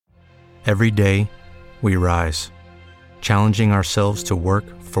Every day, we rise, challenging ourselves to work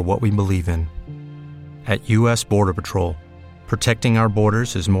for what we believe in. At U.S. Border Patrol, protecting our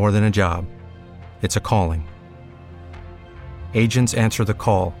borders is more than a job. It's a calling. Agents answer the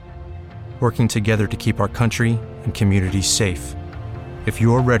call, working together to keep our country and communities safe. If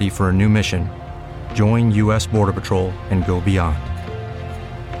you're ready for a new mission, join U.S. Border Patrol and go beyond.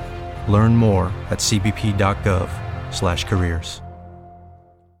 Learn more at cbp.gov/careers.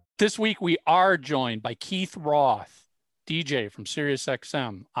 This week, we are joined by Keith Roth, DJ from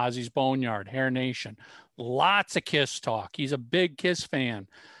SiriusXM, Ozzy's Boneyard, Hair Nation. Lots of Kiss talk. He's a big Kiss fan.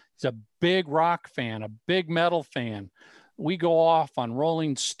 He's a big rock fan, a big metal fan. We go off on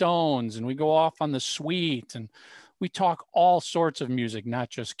Rolling Stones, and we go off on The Sweet, and we talk all sorts of music,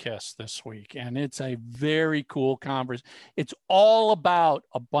 not just Kiss this week. And it's a very cool conversation. It's all about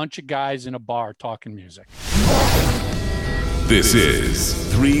a bunch of guys in a bar talking music. This is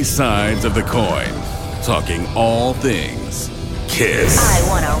Three Sides of the Coin, talking all things Kiss. I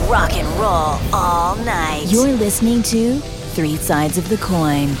want to rock and roll all night. You're listening to Three Sides of the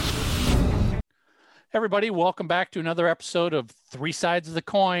Coin. Everybody, welcome back to another episode of Three Sides of the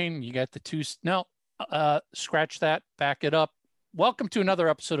Coin. You got the two, no, scratch that, back it up. Welcome to another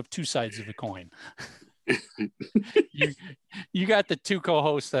episode of Two Sides of the Coin. you got the two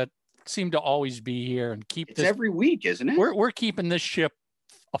co-hosts that seem to always be here and keep this every week, isn't it? We're keeping this ship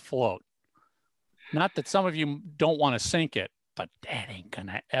afloat. Not that some of you don't want to sink it, but that ain't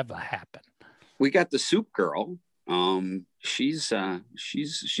gonna ever happen. We got the soup girl. She's not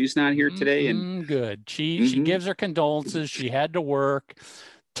here today, and good. She gives her condolences. She had to work.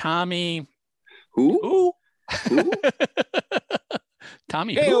 Tommy, who?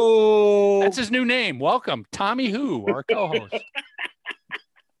 Tommy Hey-o. Who? That's his new name. Welcome, Tommy Who, our co-host.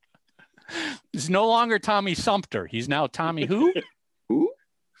 He's no longer Tommy Sumter. He's now Tommy Who? Who?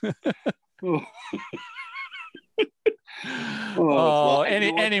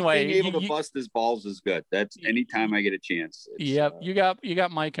 Anyway, being able to bust his balls is good. That's anytime I get a chance. Yep, you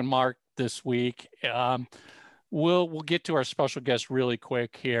got Mike and Mark this week. We'll get to our special guest really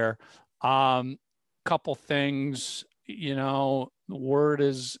quick here. Couple things, the word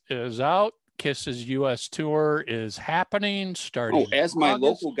is out. Kiss's U.S. tour is happening starting. As my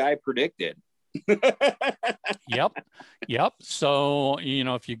local guy predicted. Yep. So,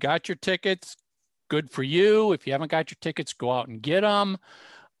 if you got your tickets, good for you. If you haven't got your tickets, go out and get them.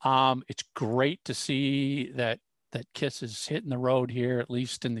 It's great to see that Kiss is hitting the road here, at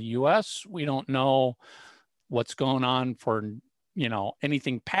least in the U.S. We don't know what's going on for,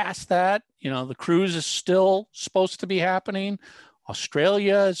 anything past that. The cruise is still supposed to be happening.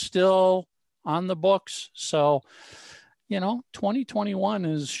 Australia is still on the books. So, 2021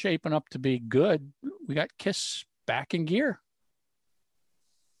 is shaping up to be good. We got Kiss back in gear.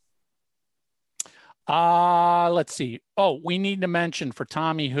 Let's see. We need to mention for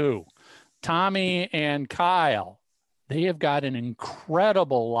Tommy Who. Tommy and Kyle, they have got an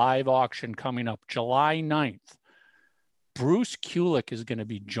incredible live auction coming up July 9th. Bruce Kulick is going to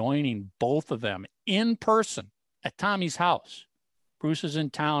be joining both of them in person at Tommy's house. Bruce is in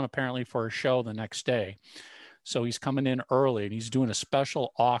town apparently for a show the next day. So he's coming in early and he's doing a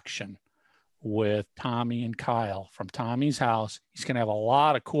special auction with Tommy and Kyle from Tommy's house. He's going to have a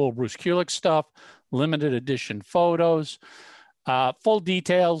lot of cool Bruce Kulick stuff, limited edition photos, full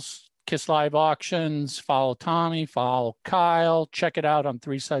details, Kiss Live Auctions. Follow Tommy, follow Kyle. Check it out on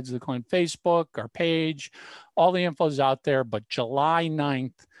Three Sides of the Coin Facebook, our page. All the info is out there, but July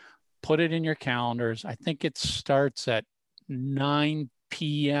 9th, put it in your calendars. I think it starts at 9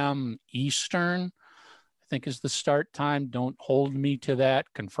 p.m. Eastern, I think is the start time. Don't hold me to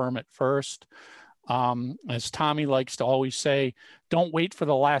that. Confirm it first. As Tommy likes to always say, don't wait for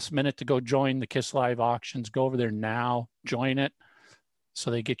the last minute to go join the Kiss Live auctions. Go over there now, join it. So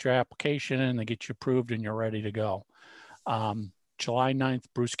they get your application in, they get you approved, and you're ready to go. July 9th,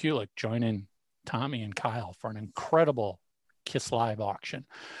 Bruce Kulick joining Tommy and Kyle for an incredible Kiss Live auction.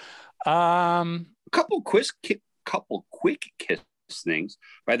 Couple quick Kiss things.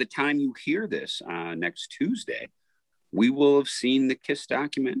 By the time you hear this next Tuesday, we will have seen the Kiss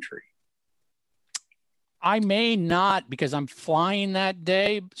documentary. I may not, because I'm flying that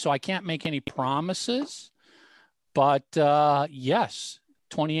day, so I can't make any promises. But yes,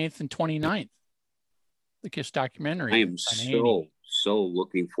 28th and 29th, the Kiss documentary. I am so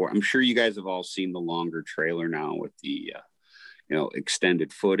looking for. I'm sure you guys have all seen the longer trailer now with the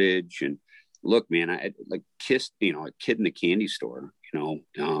extended footage. And look, man, I like Kiss, a kid in the candy store. And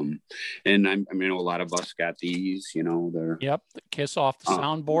a lot of us got these, they're. Yep. The Kiss Off the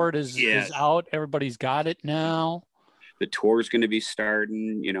Soundboard is out. Everybody's got it now. The tour is going to be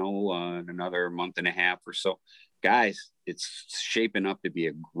starting, in another month and a half or so. Guys, it's shaping up to be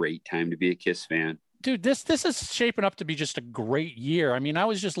a great time to be a Kiss fan. Dude, this is shaping up to be just a great year. I mean, I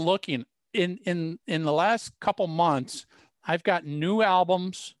was just looking in the last couple months, I've got new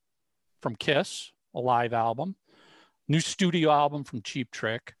albums from Kiss, a live album, new studio album from Cheap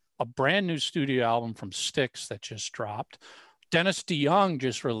Trick, a brand new studio album from Styx that just dropped. Dennis DeYoung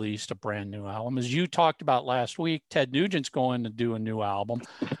just released a brand new album. As you talked about last week, Ted Nugent's going to do a new album.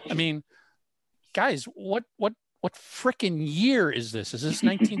 I mean, guys, what freaking year is this? Is this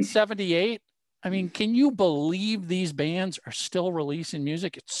 1978? I mean, can you believe these bands are still releasing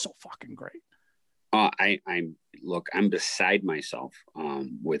music? It's so fucking great. I'm beside myself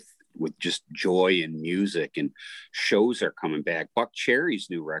with just joy and music, and shows are coming back. Buck Cherry's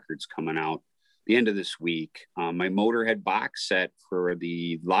new record's coming out the end of this week. My Motorhead box set for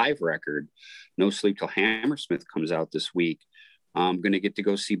the live record, No Sleep Till Hammersmith, comes out this week. I'm going to get to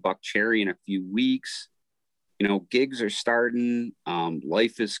go see Buck Cherry in a few weeks. Gigs are starting.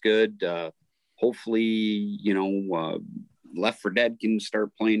 Life is good. Hopefully, Left 4 Dead can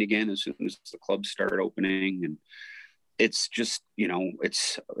start playing again as soon as the clubs start opening. And it's just,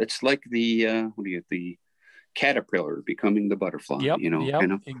 it's like the caterpillar becoming the butterfly. Yep,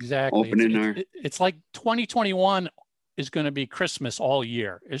 exactly. It's like 2021 is going to be Christmas all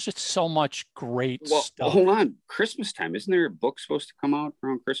year. It's just so much great stuff. Hold on, Christmas time. Isn't there a book supposed to come out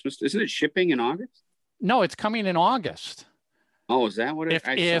around Christmas? Isn't it shipping in August? No, it's coming in August. Oh, is that what it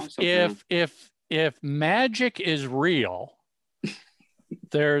is? If magic is real,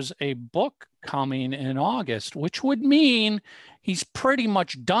 there's a book coming in August, which would mean he's pretty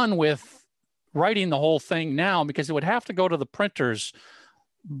much done with writing the whole thing now, because it would have to go to the printers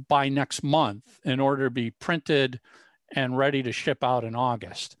by next month in order to be printed and ready to ship out in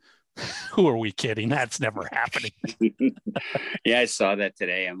August. Who are we kidding? That's never happening. Yeah, I saw that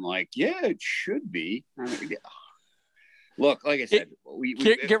today. I'm like, yeah, it should be. Look, like I said, we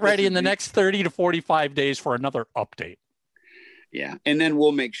get ready in the next 30 to 45 days for another update. Yeah, and then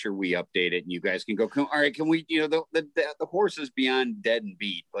we'll make sure we update it, and you guys can go. All right, can we? The horse is beyond dead and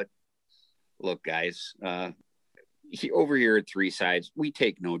beat. But look, guys, over here at Three Sides, we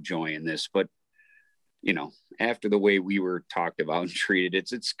take no joy in this. But after the way we were talked about and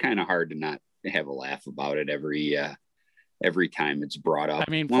treated, it's kind of hard to not have a laugh about it every time it's brought up.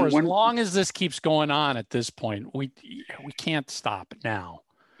 I mean, for as long as this keeps going on at this point, we can't stop now.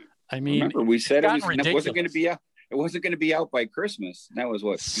 I mean, remember we said it wasn't going to be out. It wasn't going to be out by Christmas. That was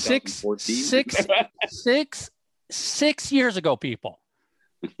what, 2014? 6 years ago, people.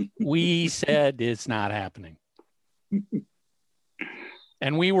 We said it's not happening.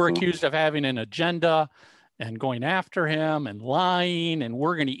 And we were accused of having an agenda and going after him and lying, and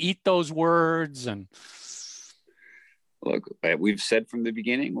we're going to eat those words. And look, we've said from the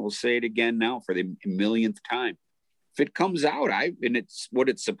beginning, we'll say it again now for the millionth time. If it comes out, and it's what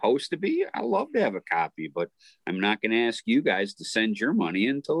it's supposed to be, I love to have a copy, but I'm not going to ask you guys to send your money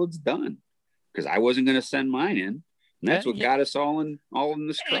until it's done, because I wasn't going to send mine in. And that's what got us all in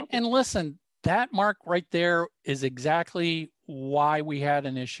this trouble. And listen, that, Mark, right there is exactly why we had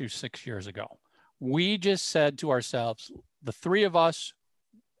an issue 6 years ago. We just said to ourselves, the three of us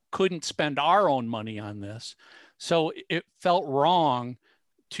couldn't spend our own money on this. So it felt wrong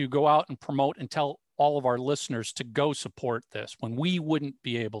to go out and promote and tell all of our listeners to go support this when we wouldn't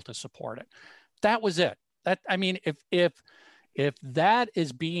be able to support it. That was it. If that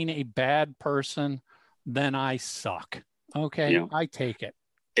is being a bad person, then I suck. Okay. I take it.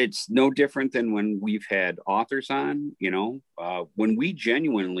 It's no different than when we've had authors on, when we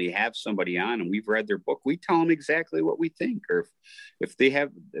genuinely have somebody on and we've read their book, we tell them exactly what we think. Or if they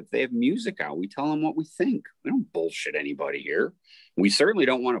have music out, we tell them what we think. We don't bullshit anybody here. We certainly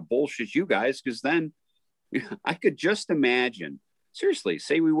don't want to bullshit you guys, because then I could just imagine, seriously,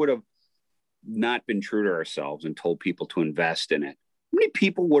 say we would have not been true to ourselves and told people to invest in it. How many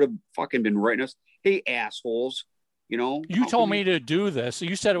people would have fucking been writing us, hey, assholes? You told me to do this.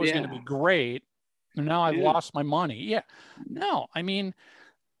 You said it was going to be great. And now I've lost my money. Yeah. No, I mean,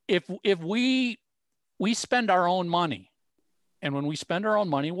 if we spend our own money, and when we spend our own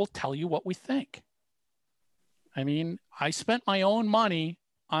money, we'll tell you what we think. I mean, I spent my own money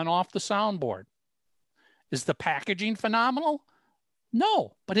on Off the Soundboard. Is the packaging phenomenal?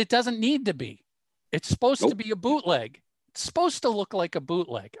 No, but it doesn't need to be. It's supposed to be a bootleg. It's supposed to look like a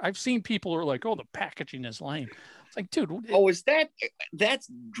bootleg. I've seen people who are like, oh, the packaging is lame. It's like, dude. That's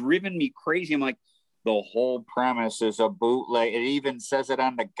driven me crazy. I'm like, the whole premise is a bootleg. It even says it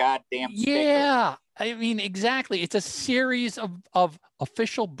on the goddamn sticker. Yeah, I mean, exactly. It's a series of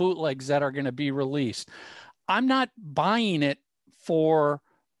official bootlegs that are going to be released. I'm not buying it for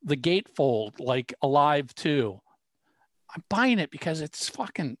the gatefold like Alive 2. I'm buying it because it's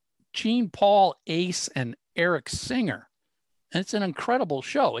fucking Gene Paul, Ace, and Eric Singer. And it's an incredible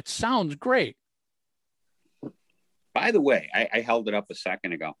show. It sounds great. By the way, I held it up a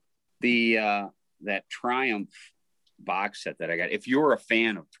second ago. That Triumph box set that I got. If you're a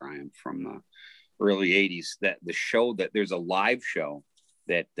fan of Triumph from the early 80s, that the show that there's a live show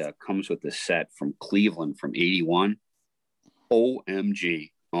that comes with the set from Cleveland from 81.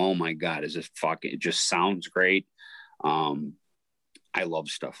 OMG. Oh my God. It just sounds great. I love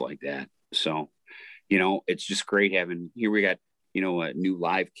stuff like that. So, it's just great having, here we got, a new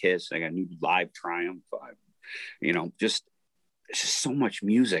live Kiss. I got a new live Triumph. There's just so much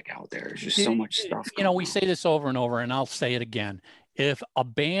music out there. There's just so much stuff. We say this over and over, and I'll say it again. If a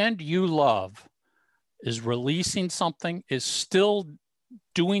band you love is releasing something, is still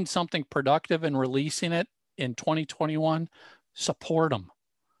doing something productive and releasing it in 2021, support them.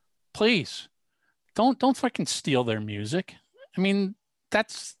 Please. Don't fucking steal their music. I mean,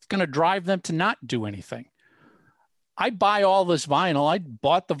 that's going to drive them to not do anything. I buy all this vinyl. I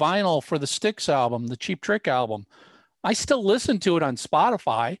bought the vinyl for the Styx album, the Cheap Trick album. I still listen to it on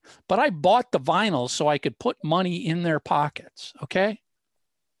Spotify, but I bought the vinyl so I could put money in their pockets. Okay.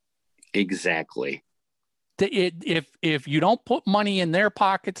 Exactly. If you don't put money in their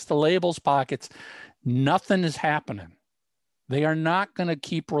pockets, the label's pockets, nothing is happening. They are not going to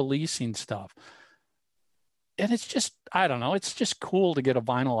keep releasing stuff. And it's just, I don't know, it's just cool to get a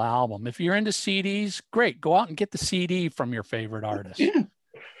vinyl album. If you're into CDs, great. Go out and get the CD from your favorite artist. Yeah.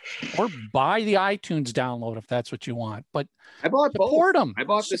 Or buy the iTunes download if that's what you want. But I bought support both. them. I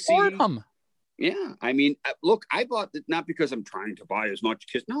bought the support CD. them. Yeah. I mean, look, I bought it not because I'm trying to buy as much,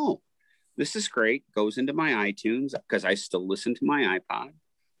 because no, this is great. Goes into my iTunes because I still listen to my iPod.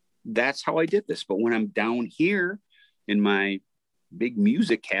 That's how I did this. But when I'm down here in my big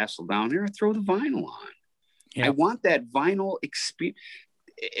music castle down there, I throw the vinyl on. Yep. I want that vinyl experience.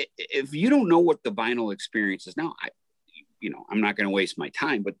 If you don't know what the vinyl experience is now, I'm not going to waste my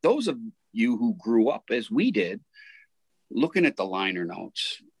time. But those of you who grew up as we did, looking at the liner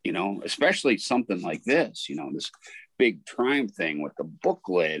notes, especially something like this, this big Triumph thing with the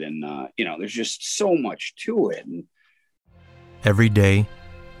booklet, and there's just so much to it. And every day,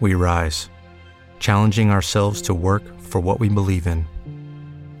 we rise, challenging ourselves to work for what we believe in.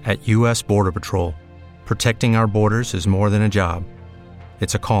 At U.S. Border Patrol, protecting our borders is more than a job.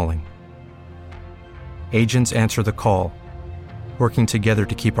 It's a calling. Agents answer the call, working together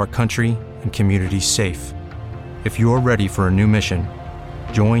to keep our country and communities safe. If you're ready for a new mission,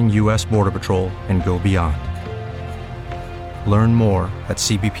 join U.S. Border Patrol and go beyond. Learn more at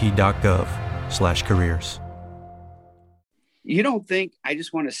cbp.gov/careers. You don't think I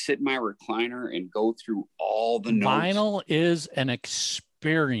just want to sit in my recliner and go through all the notes? Vinyl is an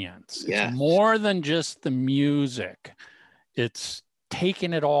experience. Yes. It's more than just the music. It's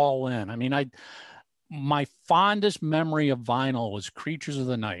taking it all in. I mean, my fondest memory of vinyl was Creatures of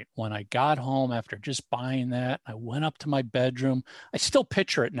the Night. When I got home after just buying that, I went up to my bedroom. I still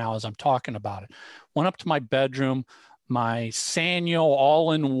picture it now as I'm talking about it. Went up to my bedroom, my Sanyo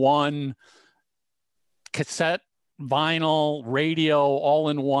all-in-one cassette, vinyl, radio,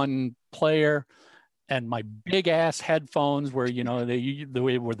 all-in-one player, and my big ass headphones where, they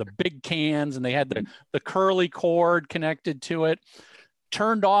were the big cans and they had the curly cord connected to it.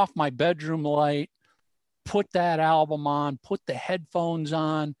 Turned off my bedroom light, put that album on, put the headphones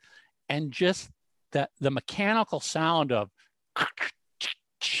on, and just the mechanical sound of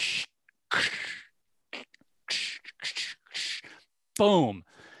boom.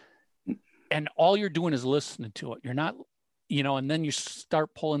 And all you're doing is listening to it. You're not, and then you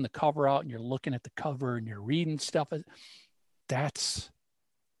start pulling the cover out and you're looking at the cover and you're reading stuff. That's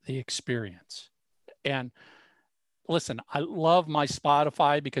the experience. And listen, I love my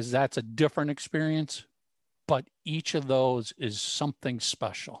Spotify because that's a different experience, but each of those is something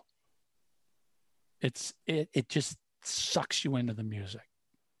special. It just sucks you into the music.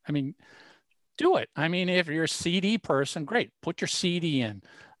 I mean, do it. I mean, if you're a CD person, great, put your CD in.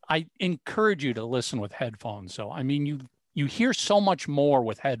 I encourage you to listen with headphones. So, I mean, you hear so much more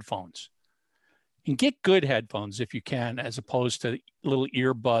with headphones. And get good headphones if you can, as opposed to little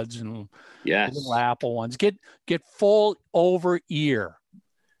earbuds and little Apple ones. Get full over ear,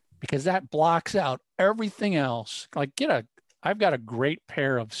 because that blocks out everything else. Like I've got a great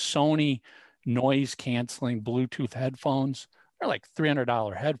pair of Sony noise canceling Bluetooth headphones. They're like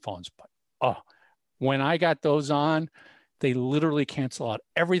 $300 headphones, but when I got those on, they literally cancel out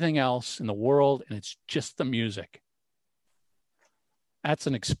everything else in the world, and it's just the music. That's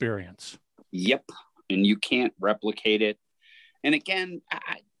an experience. Yep. and you can't replicate it. And again,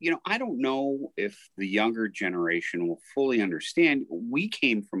 I don't know if the younger generation will fully understand. We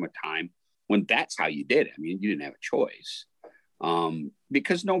came from a time when that's how you did it. I mean, you didn't have a choice,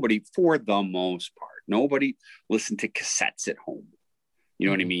 because nobody, for the most part, nobody listened to cassettes at home. You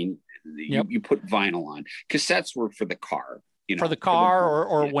know what I mean? Yep. You put vinyl on. Cassettes were for the car. For the car,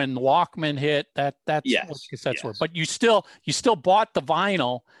 or when Walkman hit, that's what cassettes were. But you still bought the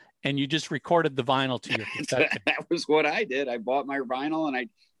vinyl, and you just recorded the vinyl to your cassette. That was what I did. I bought my vinyl and I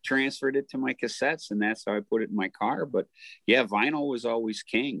transferred it to my cassettes, and that's how I put it in my car. But yeah, vinyl was always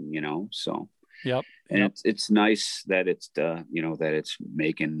king, so. Yep. And it's nice that it's that it's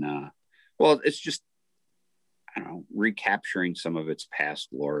making it's just, I don't know, recapturing some of its past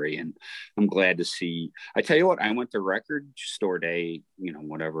glory. And I'm glad to see. I tell you what, I went to Record Store Day,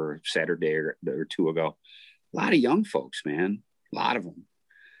 Saturday or two ago. A lot of young folks, man. A lot of them.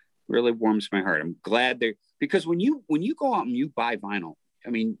 Really warms my heart. I'm glad because when you go out and you buy vinyl, I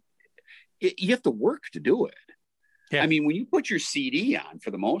mean, you have to work to do it. Yeah. I mean, when you put your CD on,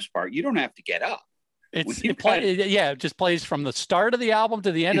 for the most part, you don't have to get up. It just plays from the start of the album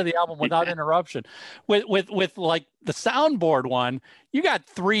to the end of the album without interruption. With like the soundboard one, you got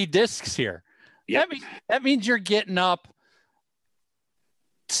 3 discs here. Yep. That means you're getting up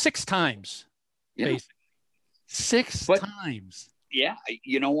 6 times. Yeah. Basically. 6 times. Yeah.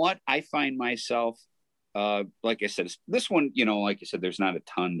 You know what? I find myself, like I said, this one, like I said, there's not a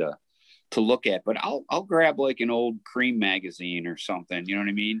ton to look at, but I'll grab like an old Cream magazine or something. You know what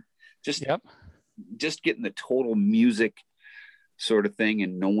I mean? Just getting the total music sort of thing,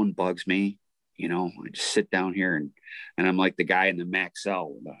 and no one bugs me. I just sit down here and I'm like the guy in the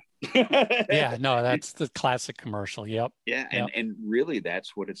Maxell. Yeah, no, that's the classic commercial. Yep. Yeah. And really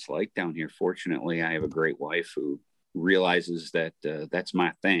that's what it's like down here. Fortunately, I have a great wife who realizes that that's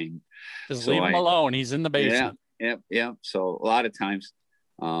my thing. Just leave him alone. He's in the basement. Yeah. So a lot of times,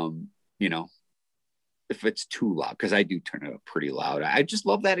 if it's too loud, because I do turn it up pretty loud. I just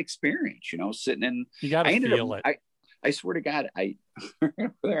love that experience, sitting in. You got to feel it. I swear to God, I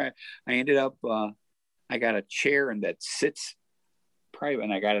ended up, I got a chair and that sits private,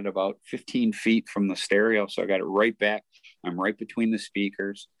 and I got it about 15 feet from the stereo. So I got it right back. I'm right between the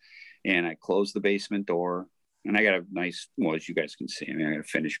speakers, and I closed the basement door, and I got a nice, as you guys can see, I got a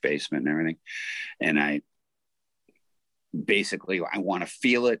finished basement and everything. And I want to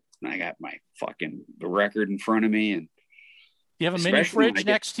feel it. And I got the record in front of me. And you have a mini fridge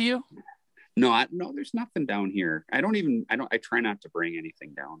next to you? No, there's nothing down here. I try not to bring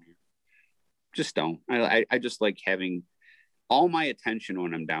anything down here. Just don't. I just like having all my attention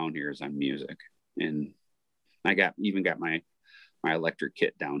when I'm down here is on music. And I even got my electric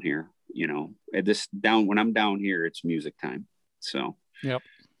kit down here, when I'm down here, it's music time. So, yep.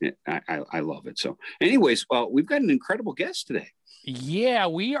 I love it. So anyways, we've got an incredible guest today. Yeah,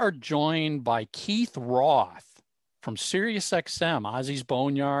 we are joined by Keith Roth from SiriusXM, Ozzy's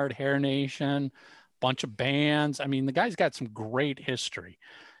Boneyard, Hair Nation, bunch of bands. I mean, the guy's got some great history.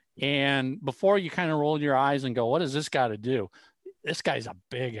 And before you kind of roll your eyes and go, what does this got to do? This guy's a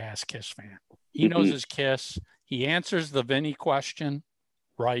big ass Kiss fan. He knows his Kiss. He answers the Vinny question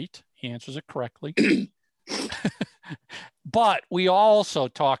right. He answers it correctly. But we also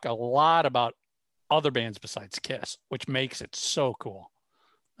talk a lot about other bands besides Kiss, which makes it so cool.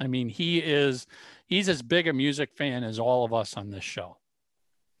 I mean, he's as big a music fan as all of us on this show.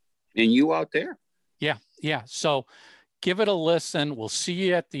 And you out there. Yeah. So give it a listen. We'll see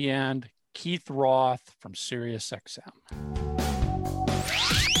you at the end. Keith Roth from SiriusXM.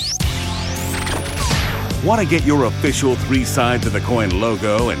 Want to get your official 3 Sides of the Coin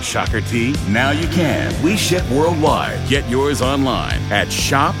logo and shocker tee? Now you can. We ship worldwide. Get yours online at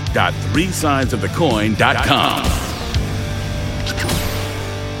shop.3sidesofthecoin.com.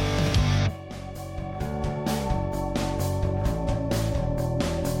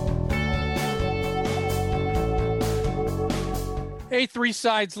 Hey, 3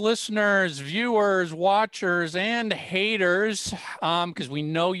 Sides listeners, viewers, watchers, and haters, because we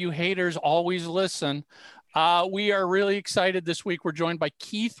know you haters always listen. We are really excited this week. We're joined by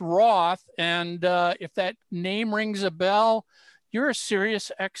Keith Roth, and if that name rings a bell, you're a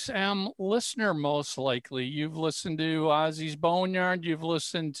SiriusXM listener, most likely. You've listened to Ozzy's Boneyard. You've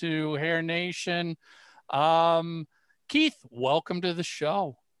listened to Hair Nation. Keith, welcome to the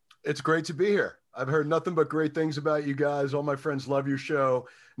show. It's great to be here. I've heard nothing but great things about you guys. All my friends love your show.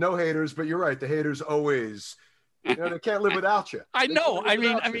 No haters, but you're right. The haters always, they can't live without you. I know.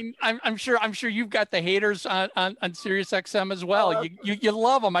 I'm sure you've got the haters on SiriusXM as well. You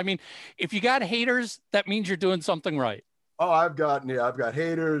love them. I mean, if you got haters, that means you're doing something right. Oh, I've got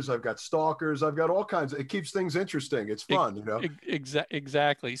haters, I've got stalkers, I've got all kinds. It keeps things interesting. It's fun, you know.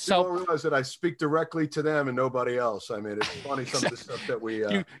 Exactly. People So don't realize that I speak directly to them and nobody else. I mean, it's funny some of the stuff that we.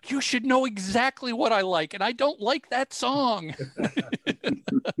 You should know exactly what I like, and I don't like that song.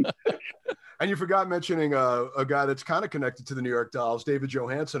 And you forgot mentioning a guy that's kind of connected to the New York Dolls, David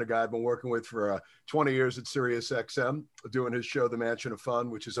Johansen, a guy I've been working with for 20 years at SiriusXM, doing his show, The Mansion of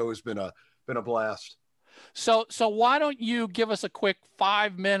Fun, which has always been a blast. So why don't you give us a quick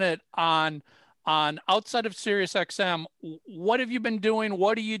 5-minute on outside of SiriusXM? What have you been doing?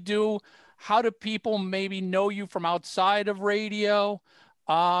 What do you do? How do people maybe know you from outside of radio?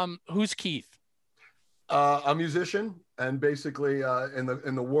 Who's Keith? A musician, and basically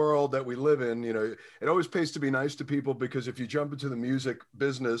in the world that we live in, you know, it always pays to be nice to people, because if you jump into the music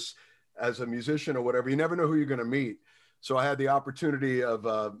business as a musician or whatever, you never know who you're going to meet. So I had the opportunity of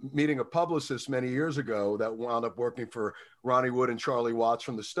meeting a publicist many years ago that wound up working for Ronnie Wood and Charlie Watts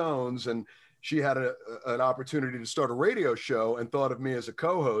from the Stones, and she had an opportunity to start a radio show and thought of me as a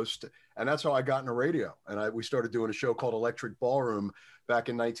co-host, and that's how I got into radio. And we started doing a show called Electric Ballroom back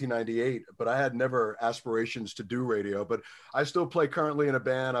in 1998, but I had never aspirations to do radio. But I still play currently in a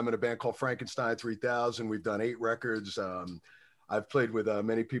band. I'm in a band called Frankenstein 3000. We've done 8 records. I've played with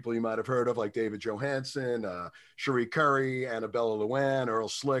many people you might have heard of, like David Johansen, Cherie Curry, Annabella Luan, Earl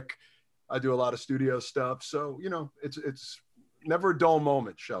Slick. I do a lot of studio stuff. So, you know, it's never a dull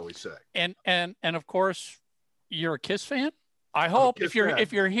moment, shall we say. And of course, you're a Kiss fan. I hope if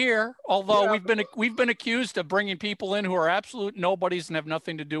you're here, although we've been accused of bringing people in who are absolute nobodies and have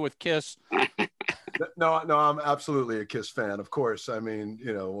nothing to do with Kiss. No, I'm absolutely a Kiss fan, of course. I mean,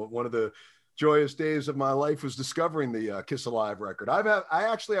 you know, one of the joyous days of my life was discovering the Kiss Alive record. I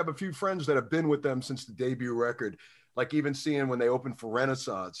actually have a few friends that have been with them since the debut record, like even seeing when they opened for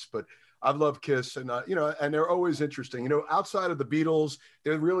Renaissance. But I've loved Kiss, and you know, and they're always interesting. You know, outside of the Beatles,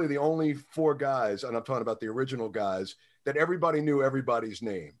 they're really the only 4 guys, and I'm talking about the original guys, that everybody knew everybody's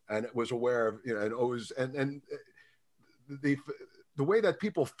name and was aware of, you know, and always, and the way that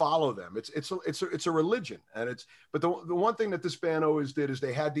people follow them, it's a religion. And but the one thing that this band always did is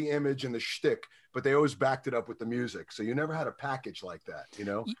they had the image and the shtick, but they always backed it up with the music. So you never had a package like that, you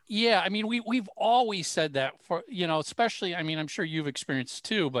know? Yeah. I mean, we've always said that, for, you know, especially, I mean, I'm sure you've experienced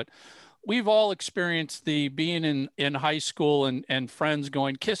too, but we've all experienced the being in high school and friends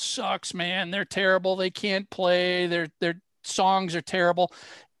going, Kiss sucks, man. They're terrible. They can't play. Their songs are terrible.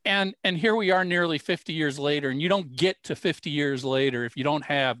 And here we are nearly 50 years later, and you don't get to 50 years later if you don't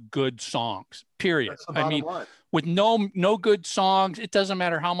have good songs, period. I mean, with no good songs, it doesn't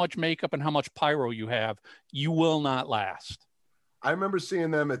matter how much makeup and how much pyro you have, you will not last. I remember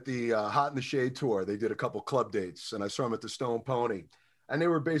seeing them at the Hot in the Shade tour. They did a couple club dates, and I saw them at the Stone Pony. And they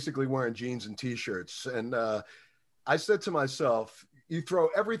were basically wearing jeans and T-shirts. And I said to myself, you throw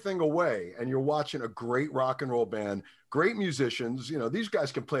everything away and you're watching a great rock and roll band, great musicians. You know, these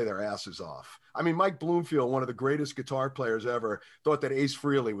guys can play their asses off. I mean, Mike Bloomfield, one of the greatest guitar players ever, thought that Ace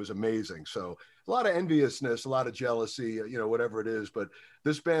Frehley was amazing. So a lot of enviousness, a lot of jealousy, you know, whatever it is. But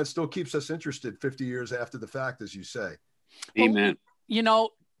this band still keeps us interested 50 years after the fact, as you say. Amen. Well, you know,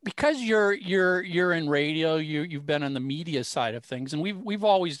 because you're in radio, you've been on the media side of things, and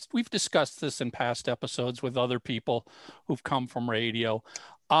we've discussed this in past episodes with other people who've come from radio.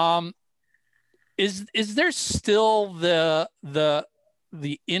 Is there still the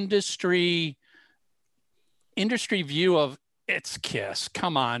industry view of it's Kiss?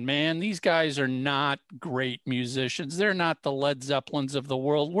 Come on, man, these guys are not great musicians. They're not the Led Zeppelins of the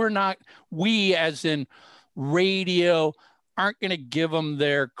world. We as in radio aren't going to give them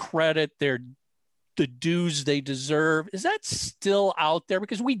their credit, the dues they deserve. Is that still out there?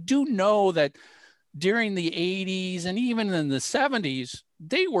 Because we do know that during the 80s and even in the 70s,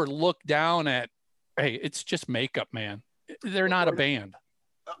 they were looked down at. Hey, it's just makeup, man. They're not a band.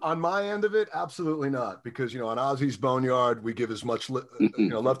 On my end of it, absolutely not. Because, you know, on Ozzy's Boneyard, we give as much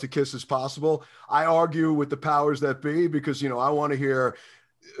love to Kiss as possible. I argue with the powers that be because, you know, I want to hear,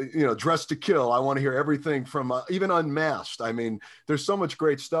 you know, Dressed to Kill. I want to hear everything from even Unmasked. I mean, there's so much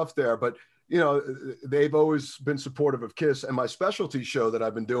great stuff there, but you know, they've always been supportive of Kiss, and my specialty show that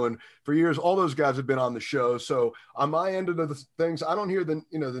I've been doing for years, all those guys have been on the show. So on my end of the things, I don't hear the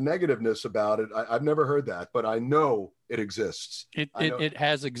negativeness about it. I've never heard that, but I know it exists. It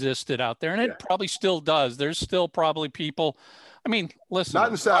has existed out there, and it probably still does. There's still probably people. I mean, listen.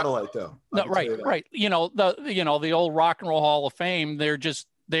 Not in satellite though. No, right. You know, the old Rock and Roll Hall of Fame. They're just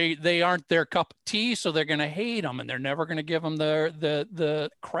they aren't their cup of tea, so they're going to hate them, and they're never going to give them the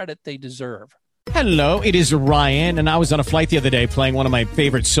credit they deserve. Hello, it is Ryan, and I was on a flight the other day playing one of my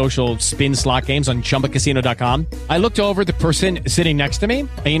favorite social spin slot games on ChumbaCasino.com. I looked over at the person sitting next to me,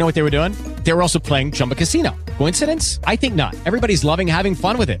 and you know what they were doing? They were also playing Chumba Casino. Coincidence? I think not. Everybody's loving having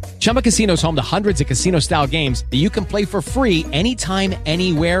fun with it. Chumba Casino is home to hundreds of casino-style games that you can play for free anytime,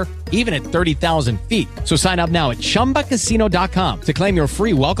 anywhere, even at 30,000 feet. So sign up now at ChumbaCasino.com to claim your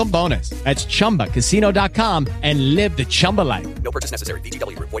free welcome bonus. That's ChumbaCasino.com and live the Chumba life. No purchase necessary.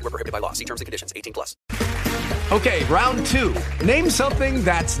 VGW. Void where prohibited by law. See terms and conditions. 18+. Okay, round two. Name something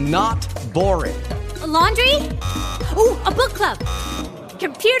that's not boring. A laundry? Ooh, a book club.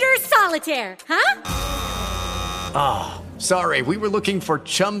 Computer solitaire, huh? Ah, oh, sorry. We were looking for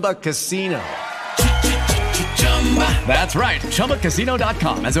Chumba Casino. That's right.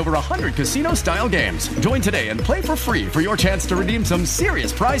 ChumbaCasino.com has over 100 casino-style games. Join today and play for free for your chance to redeem some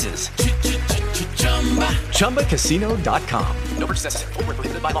serious prizes. ChumbaCasino.com. No purchase necessary. Void where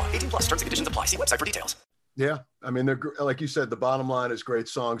prohibited by law. 18+. Terms and conditions apply. See website for details. Yeah, I mean, they're like you said. The bottom line is great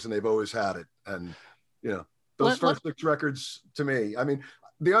songs, and they've always had it. And those first 6 records to me, I mean,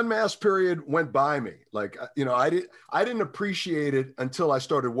 the Unmasked period went by me. Like, I didn't appreciate it until I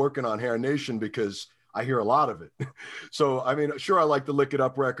started working on Hair Nation because I hear a lot of it. So, I mean, sure, I like the Lick It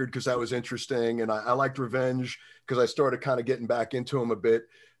Up record because that was interesting. And I liked Revenge because I started kind of getting back into them a bit.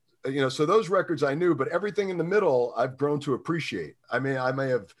 So those records I knew, but everything in the middle, I've grown to appreciate. I mean, I may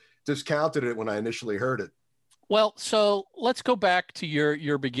have discounted it when I initially heard it. Well, so let's go back to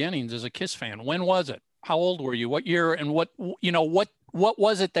your beginnings as a Kiss fan. When was it? How old were you? What year? And what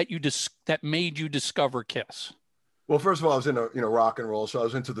was it that that made you discover Kiss? Well, first of all, I was into rock and roll, so I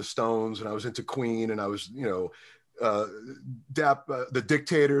was into the Stones and I was into Queen, and I was the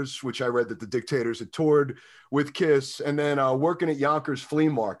Dictators, which I read that the Dictators had toured with Kiss, and then working at Yonkers Flea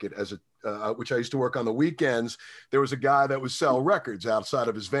Market which I used to work on the weekends. There was a guy that would sell records outside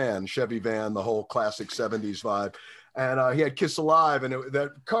of his van, Chevy van, the whole classic 70s vibe. And he had Kiss Alive, and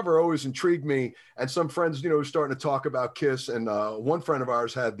that cover always intrigued me. And some friends, were starting to talk about Kiss. And one friend of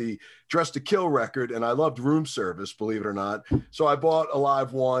ours had the Dress to Kill record, and I loved Room Service, believe it or not. So I bought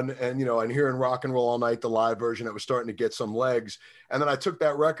Alive 1, and, and hearing Rock and Roll All Night, the live version, it was starting to get some legs. And then I took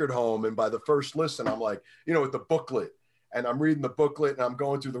that record home, and by the first listen, I'm like, with the booklet. And I'm reading the booklet, and I'm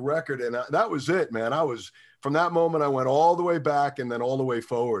going through the record. And that was it, man. From that moment, I went all the way back and then all the way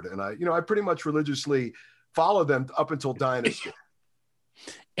forward. And I pretty much religiously follow them up until Dynasty.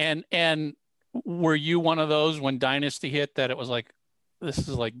 And were you one of those when Dynasty hit that it was like, this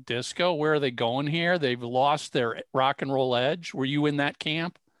is like disco? Where are they going here? They've lost their rock and roll edge. Were you in that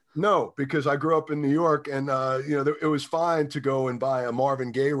camp? No, because I grew up in New York, and it was fine to go and buy a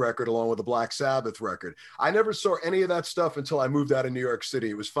Marvin Gaye record along with a Black Sabbath record. I never saw any of that stuff until I moved out of New York City.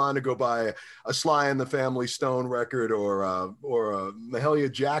 It was fine to go buy a Sly and the Family Stone record or a Mahalia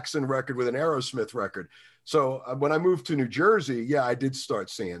Jackson record with an Aerosmith record. So when I moved to New Jersey, yeah, I did start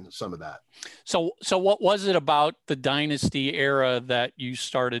seeing some of that. So what was it about the Dynasty era that you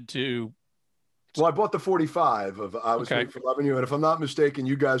started to? Well, I bought the 45 of I Was Made for Loving You. And if I'm not mistaken,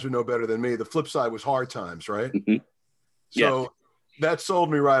 you guys would know better than me. The flip side was Hard Times, right? Mm-hmm. So that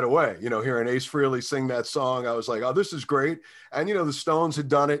sold me right away. Hearing Ace Frehley sing that song, I was like, oh, this is great. And, the Stones had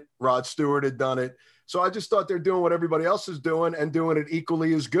done it. Rod Stewart had done it. So I just thought they're doing what everybody else is doing and doing it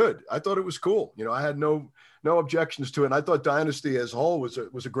equally as good. I thought it was cool. I had no objections to it. And I thought Dynasty as a whole was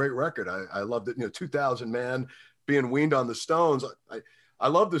a great record. I loved it. 2000 Man being weaned on the Stones. I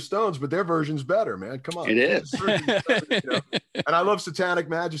love the Stones, but their version's better, man. Come on. It is. Better, And I love Satanic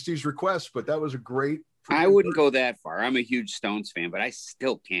Majesty's Request, but that was a great. I wouldn't go that far. I'm a huge Stones fan, but I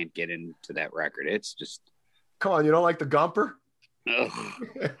still can't get into that record. It's just. Come on, you don't like the Gumper?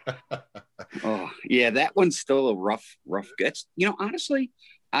 Oh, yeah, that one's still a rough. It's, honestly,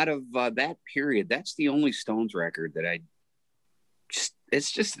 out of that period, that's the only Stones record that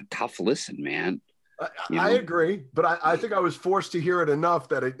it's just a tough listen, man. I agree, but I think I was forced to hear it enough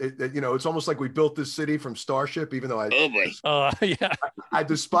that it's almost like we built this city from Starship, even though I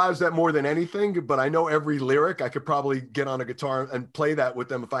despise that more than anything, but I know every lyric. I could probably get on a guitar and play that with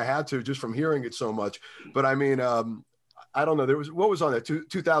them if I had to, just from hearing it so much. But I mean, I don't know. What was on there?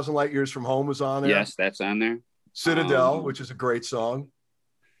 2,000 Light Years from Home was on there. Yes, that's on there. Citadel, which is a great song.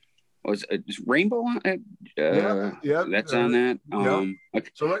 Was Rainbow on it? Yeah, that's on that. Okay.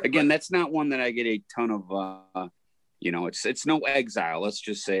 So again, that's not one that I get a ton of. It's no Exile. Let's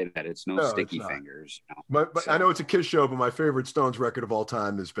just say that it's no Sticky Fingers. But I know it's a Kiss show, but my favorite Stones record of all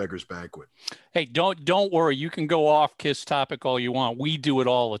time is Beggar's Banquet. Hey, don't worry. You can go off Kiss topic all you want. We do it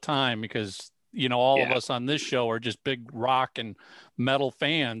all the time because all of us on this show are just big rock and metal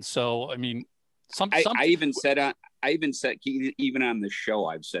fans. So I mean, I even said I even said, even on the show,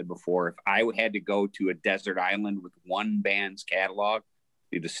 I've said before, if I had to go to a desert island with one band's catalog,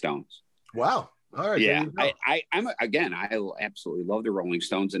 it'd be the Stones. Wow. All right. Yeah. I absolutely love the Rolling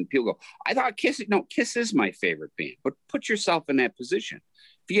Stones. And people go, I thought Kiss. No, Kiss is my favorite band. But put yourself in that position.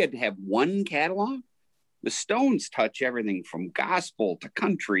 If you had to have one catalog, the Stones touch everything from gospel to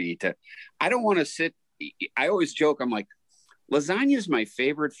country to. I don't want to sit. I always joke. I'm like, lasagna is my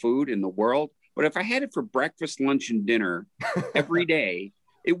favorite food in the world. But if I had it for breakfast, lunch, and dinner every day,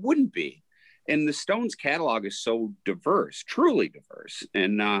 it wouldn't be. And the Stones catalog is so diverse, truly diverse.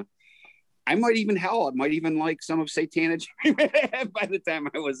 And I might even like some of Satanic by the time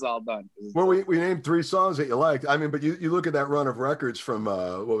I was all done. Well, we named 3 songs that you liked. I mean, but you look at that run of records from,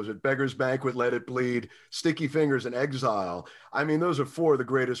 what was it? Beggar's Banquet, Let It Bleed, Sticky Fingers, and Exile. I mean, those are 4 of the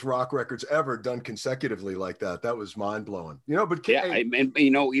greatest rock records ever done consecutively like that. That was mind blowing, but yeah. And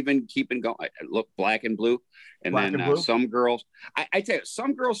even keeping going, look, Black and Blue. And Black then and Some Girls. I tell you,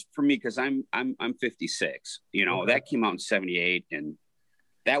 Some Girls for me, because I'm 56, okay. That came out in 78. And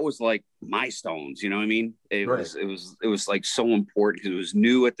that was like my Stones, you know what I mean? It was like so important because it was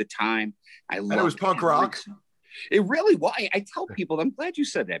new at the time. And it was punk rock. It really was. I tell people, I'm glad you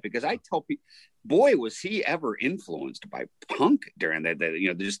said that, because I tell people, boy, was he ever influenced by punk during that,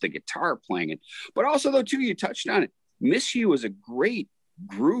 just the guitar playing. But also, though, too, you touched on it. Miss You was a great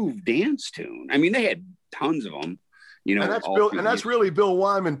groove dance tune. I mean, they had tons of them. And that's really Bill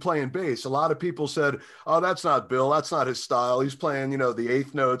Wyman playing bass. A lot of people said, "Oh, that's not Bill. That's not his style. He's playing, the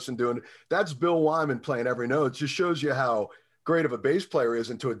eighth notes and doing." That's Bill Wyman playing every note. It just shows you how great of a bass player is,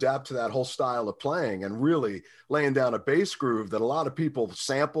 and to adapt to that whole style of playing and really laying down a bass groove that a lot of people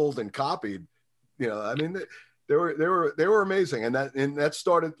sampled and copied. I mean, they were amazing, and that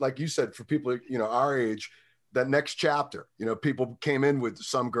started, like you said, for people our age. That next chapter, people came in with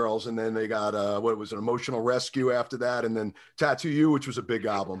Some Girls, and then they got what was an Emotional Rescue after that, and then Tattoo You, which was a big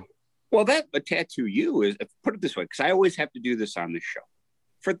album. Well, Tattoo You is, put it this way, because I always have to do this on this show.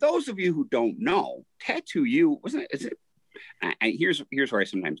 For those of you who don't know, Tattoo You here's where I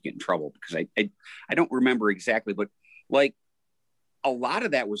sometimes get in trouble, because I don't remember exactly, but like a lot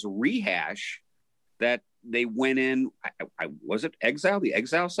of that was a rehash that they went in. Was it Exile? The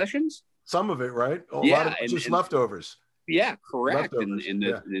Exile sessions? Some of it, right? A lot of just leftovers. Yeah, correct.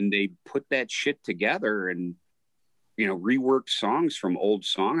 And they put that shit together and, reworked songs from old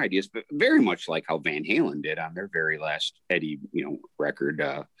song ideas, but very much like how Van Halen did on their very last Eddie, record,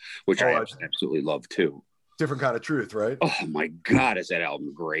 which I absolutely love too. Different Kind of Truth, right? Oh my God, is that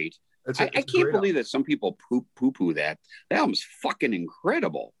album great? I can't believe that some people poo-poo that. That album's fucking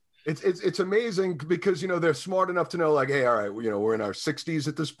incredible. It's amazing because, they're smart enough to know, like, hey, all right, we're in our 60s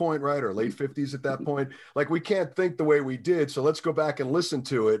at this point, right? Or late 50s at that point. Like, we can't think the way we did. So let's go back and listen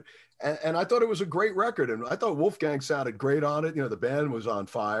to it. And I thought it was a great record. And I thought Wolfgang sounded great on it. The band was on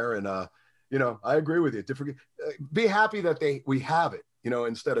fire. And, I agree with you. Be happy that we have it,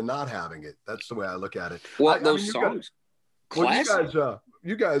 instead of not having it. That's the way I look at it. Well, those songs.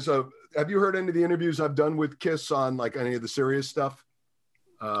 You guys, have you heard any of the interviews I've done with Kiss on, like, any of the serious stuff?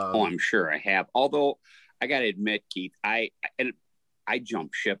 I'm sure I have. Although I got to admit, Keith, I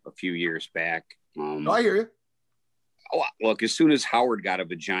jumped ship a few years back. I hear you. Oh, look, as soon as Howard got a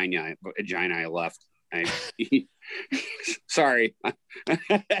vagina, I left. Sorry.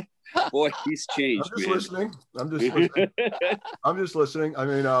 Boy, he's changed. I'm just listening. I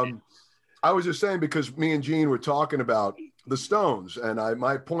mean, I was just saying, because me and Gene were talking about the Stones, and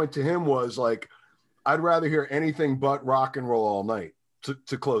my point to him was, like, I'd rather hear anything but Rock and Roll All Night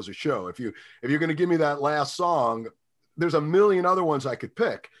to close a show. If you're going to give me that last song, there's a million other ones I could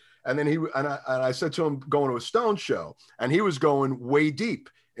pick. And then I said to him, going to a Stones show, and he was going way deep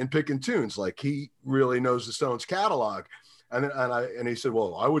in picking tunes. Like, he really knows the Stones catalog. And he said,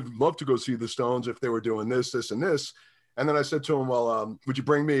 well, I would love to go see the Stones if they were doing this, this, and this. And then I said to him, well, would you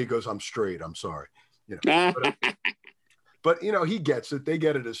bring me? He goes, I'm straight. I'm sorry. But he gets it. They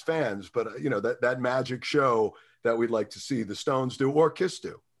get it as fans. But, that magic show that we'd like to see the Stones do or Kiss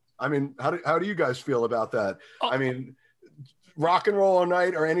do. I mean, how do you guys feel about that? Oh. I mean, Rock and Roll All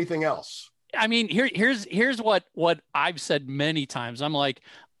Night or anything else? I mean, here's what I've said many times. I'm like,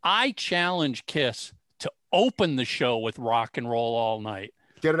 I challenge Kiss to open the show with Rock and Roll All Night.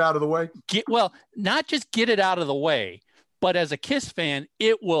 Get it out of the way? Not just get it out of the way, but as a Kiss fan,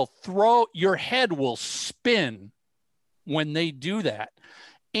 your head will spin when they do that.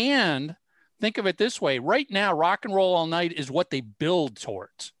 And think of it this way. Right now, Rock and Roll All Night is what they build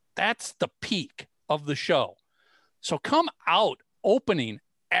towards. That's the peak of the show. So come out opening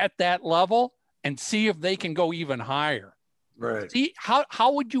at that level and see if they can go even higher. Right. See,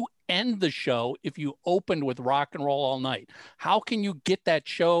 how would you end the show if you opened with Rock and Roll All Night? How can you get that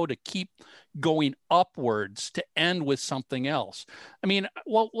show to keep going upwards to end with something else? I mean,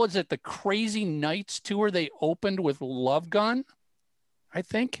 what was it? The Crazy Nights tour, they opened with Love Gun, I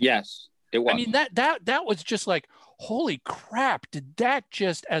think. Yes, it was. I mean, that was just like, holy crap. Did that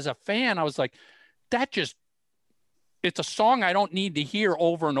just, as a fan, I was like, it's a song I don't need to hear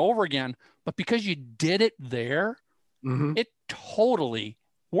over and over again, but because you did it there, it totally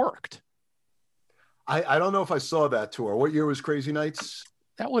worked. I don't know if I saw that tour. What year was Crazy Nights?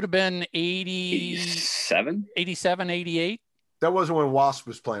 That would have been 87, 88. That wasn't when Wasp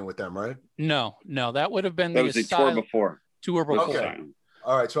was playing with them, right? No, that would have been that was the tour before. Okay.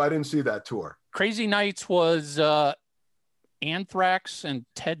 All right, so I didn't see that tour. Crazy Nights was Anthrax and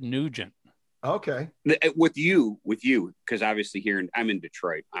Ted Nugent. Okay. With you, because obviously I'm in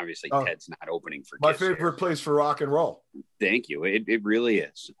Detroit. Obviously, Ted's not opening for my Kiss favorite here. place for rock and roll. Thank you. It really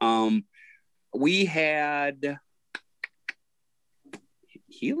is. We had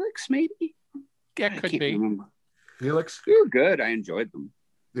Helix, maybe. That could be. Remember. Helix. They were good. I enjoyed them.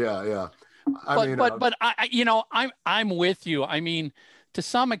 Yeah. I'm with you. I mean, to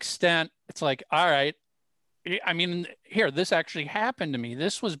some extent, it's like, all right. I mean, here, this actually happened to me.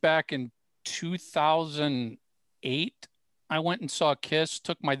 This was back in 2008. I went and saw Kiss,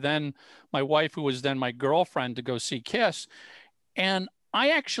 took my wife, who was then my girlfriend, to go see Kiss. And I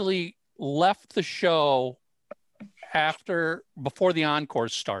actually left the show before the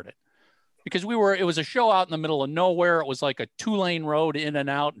encores started, because it was a show out in the middle of nowhere. It was like a 2-lane road in and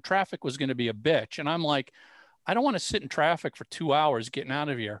out, and traffic was going to be a bitch. And I'm like, I don't want to sit in traffic for 2 hours getting out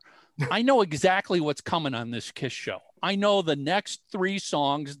of here. I know exactly what's coming on this Kiss show. I know the next 3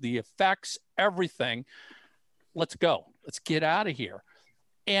 songs, the effects, everything. Let's go. Let's get out of here.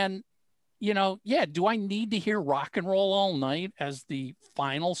 And, do I need to hear Rock and Roll All Night as the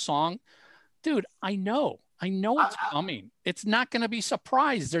final song? Dude, I know it's coming. It's not going to be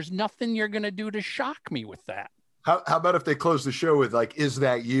surprised. There's nothing you're going to do to shock me with that. How about if they close the show with like, Is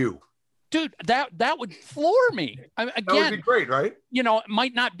That You? Dude, that would floor me. Again, that would be great, right? It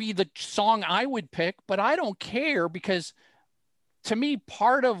might not be the song I would pick, but I don't care, because to me,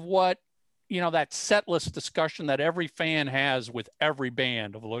 part of what, that set list discussion that every fan has with every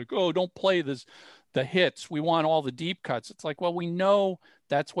band of like, oh, don't play the hits. We want all the deep cuts. It's like, well, we know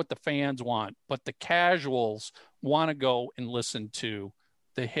that's what the fans want, but the casuals want to go and listen to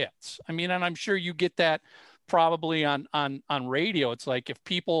the hits. I mean, and I'm sure you get that probably on radio. It's like, if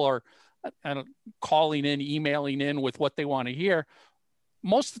people are calling in, emailing in with what they want to hear,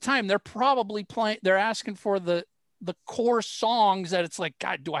 most of the time they're probably they're asking for the core songs that it's like,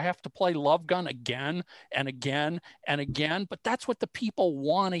 God, do I have to play Love Gun again and again and again? But that's what the people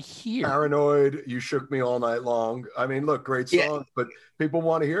want to hear. Paranoid, You Shook Me All Night Long. I mean, look, great songs, but people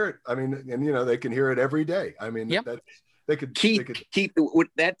want to hear it. I mean, and they can hear it every day. I mean, they could keep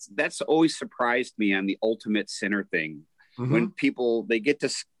that's always surprised me on the Ultimate Sinner thing. When people, they get to,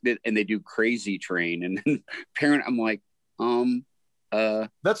 and they do Crazy Train, and then I'm like,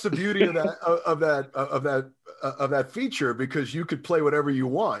 that's the beauty of that feature, because you could play whatever you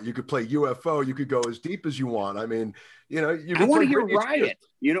want. You could play UFO. You could go as deep as you want. I mean, you I want to hear Riot.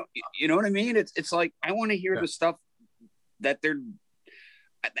 You know what I mean? It's like, I want to hear the stuff that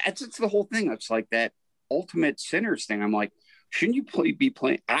it's the whole thing. It's like that Ultimate Sinners thing. I'm like, shouldn't you be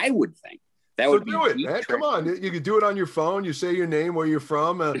playing? I would think. That would do it, man. Come on. You could do it on your phone. You say your name, where you're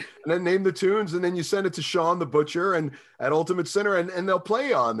from, and then name the tunes, and then you send it to Sean the Butcher and at Ultimate Center, and they'll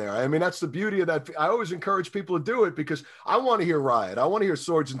play on there. I mean, that's the beauty of that. I always encourage people to do it, because I want to hear Riot. I want to hear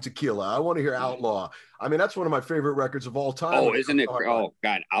Swords and Tequila. I want to hear Outlaw. I mean, that's one of my favorite records of all time. Oh, isn't it? Oh,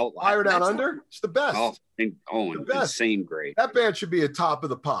 God, Outlaw. Fire Down Under. It's the best. Insane great. That band should be a top of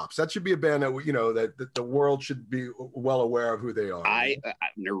the pops. That should be a band that that the world should be well aware of who they are.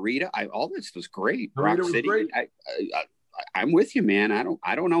 Narita. All this was great. Narita was City. great. I'm with you, man.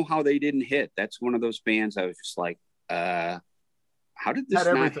 I don't know how they didn't hit. That's one of those bands I was just like, how did this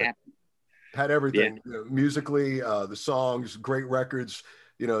not happen? Had everything. Musically, the songs, great records.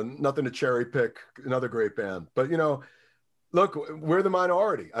 Nothing to cherry pick. Another great band. But look, we're the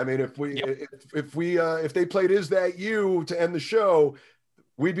minority. I mean, if they played Is That You to end the show,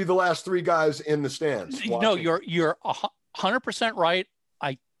 we'd be the last 3 guys in the stands. No, you're 100% right.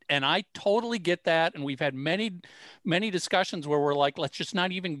 I totally get that. And we've had many discussions where we're like, let's just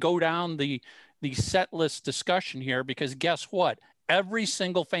not even go down the set list discussion here, because guess what? Every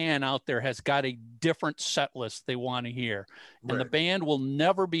single fan out there has got a different set list they want to hear. And the band will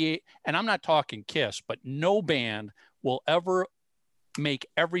never be, and I'm not talking Kiss, but no band will ever make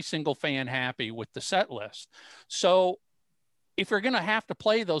every single fan happy with the set list. So if you're going to have to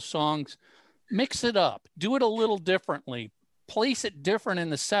play those songs, mix it up, do it a little differently, place it different in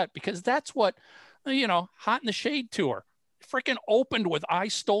the set, because that's what, Hot in the Shade tour freaking opened with I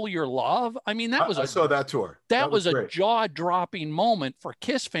Stole Your Love. I mean, I saw that tour. That was a great. jaw-dropping moment for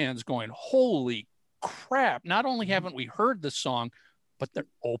Kiss fans going, holy crap. Not only haven't we heard the song, but they're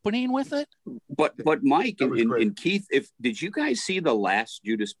opening with it. But Mike and Keith, did you guys see the last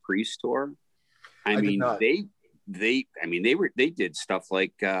Judas Priest tour? I mean, they did stuff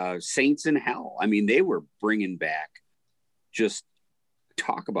like Saints in Hell. I mean, they were bringing back, just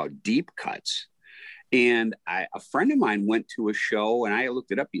talk about deep cuts. And a friend of mine went to a show, and I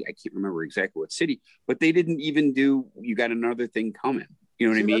looked it up. I can't remember exactly what city, but they didn't even do You Got Another Thing Coming. You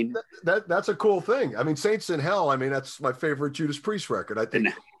know what I mean? That's a cool thing. I mean, Saints in Hell, I mean, that's my favorite Judas Priest record. I think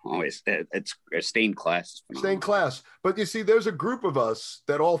it's a Stained Class. Stained Class. But you see, there's a group of us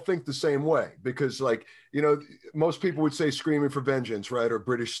that all think the same way, because, like, most people would say Screaming for Vengeance, right? Or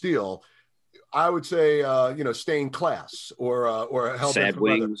British Steel. I would say, Stained Class or Hell Sad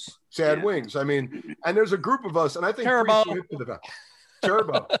Wings. Sad Wings. I mean, and there's a group of us, and I think Turbo.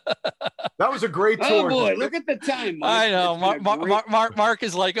 Turbo. That was a great Oh tour. boy, look at the time, Mike. I know. Mark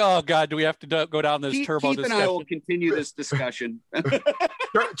is like, oh God, do we have to go down this Turbo Keith discussion? and I will continue this discussion.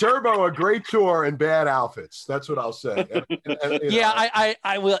 Turbo, a great tour and bad outfits. That's what I'll say.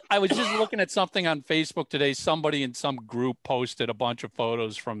 I was just looking at something on Facebook today. Somebody in some group posted a bunch of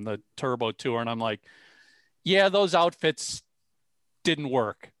photos from the Turbo tour, and I'm like, yeah, those outfits didn't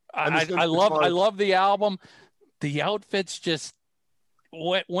work. I love the album. The outfits just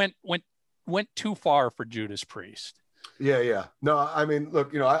went too far for Judas Priest. Yeah. No, I mean,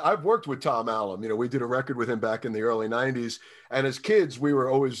 look, I've worked with Tom Allom. We did a record with him back in the early 90s. And as kids, we were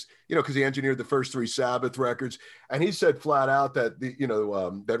always, because he engineered the first 3 Sabbath records. And he said flat out that,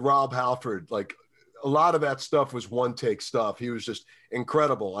 that Rob Halford, like, a lot of that stuff was one-take stuff. He was just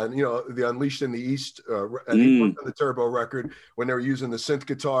incredible. And, the Unleashed in the East, and he worked on the Turbo record when they were using the synth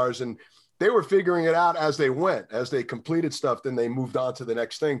guitars. And they were figuring it out as they went. As they completed stuff, then they moved on to the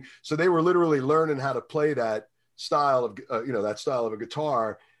next thing. So they were literally learning how to play that style of that style of a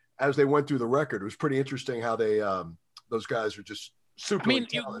guitar as they went through the record. It was pretty interesting how they those guys are just super. I mean,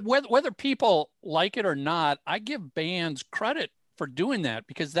 whether people like it or not, I give bands credit for doing that,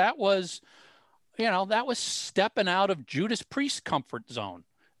 because that was stepping out of Judas Priest's comfort zone.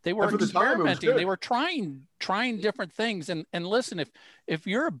 They were experimenting. They were trying different things. And listen, if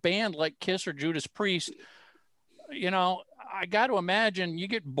you're a band like Kiss or Judas Priest, I got to imagine you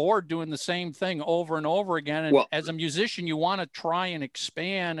get bored doing the same thing over and over again. And as a musician, you want to try and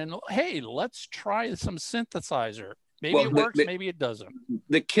expand. And hey, let's try some synthesizer. Maybe it works, maybe it doesn't.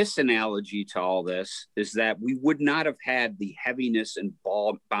 The Kiss analogy to all this is that we would not have had the heaviness and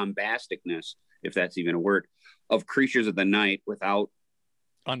bombasticness, if that's even a word, of Creatures of the Night without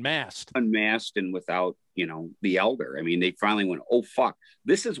Unmasked and without the Elder. I mean, they finally went, oh fuck,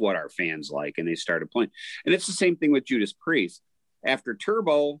 this is what our fans like, and they started playing. And it's the same thing with Judas Priest. After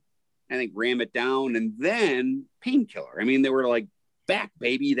Turbo, I think Ram It Down, and then Painkiller. I mean, they were like, back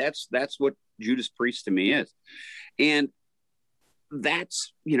baby. That's what Judas Priest to me is. And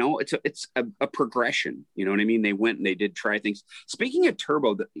that's it's a progression. You know what I mean? They went and they did try things. Speaking of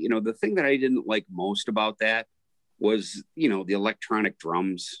Turbo, the thing that I didn't like most about that was, the electronic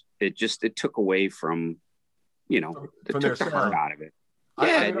drums. It took away from, it took the heart out of it.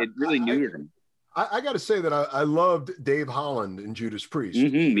 Yeah, it really neutered them. I got to say that I loved Dave Holland in Judas Priest.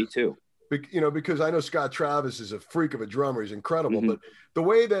 Mm-hmm, me too. Because I know Scott Travis is a freak of a drummer. He's incredible. Mm-hmm. But the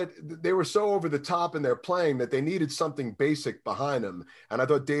way that they were so over the top in their playing that they needed something basic behind them. And I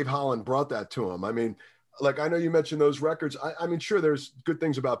thought Dave Holland brought that to him. I mean, like, I know you mentioned those records. I mean, sure, there's good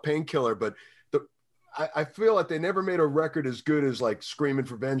things about Painkiller, but I feel like they never made a record as good as like Screaming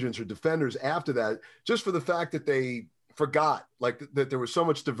for Vengeance or Defenders after that, just for the fact that they forgot like that there was so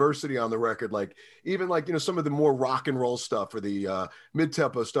much diversity on the record. Like even like, some of the more rock and roll stuff or the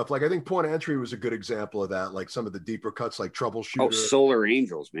mid-tempo stuff. Like I think Point of Entry was a good example of that. Like some of the deeper cuts like Troubleshooter. Oh, Solar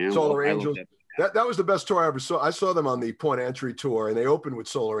Angels, man. Solar Angels. That was the best tour I ever saw. I saw them on the Point of Entry tour, and they opened with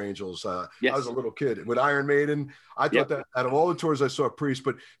Solar Angels. Yes. I was a little kid with Iron Maiden. I thought that out of all the tours I saw Priest,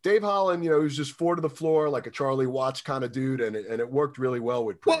 but Dave Holland, he was just 4 to the floor, like a Charlie Watts kind of dude, and it worked really well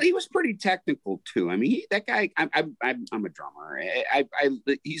with Priest. Well, he was pretty technical too. I mean, that guy. I'm a drummer.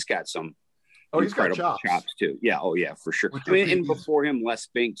 He's got some. Oh, he's got chops too. Yeah. Oh, yeah, for sure. I mean, and before him, Les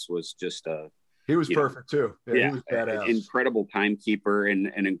Binks was just he was perfect too. Yeah, he was badass. Incredible timekeeper and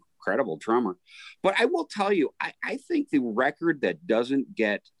an incredible drummer. But I will tell you, I think the record that doesn't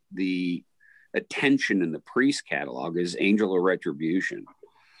get the attention in the Priest catalog is Angel of Retribution.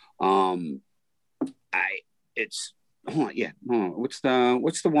 It's What's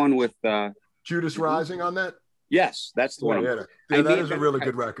the one with Judas Rising on that? Yes, that's the one. Yeah, that is a really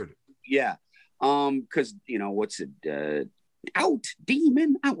good record. Yeah. Because what's it? Out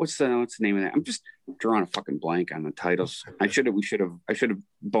Demon Out. What's the name of that? I'm just drawing a fucking blank on the titles. I should have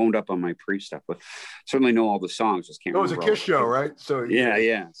boned up on my pre-stuff, but certainly know all the songs. Just can't. It was a Kiss show, right? So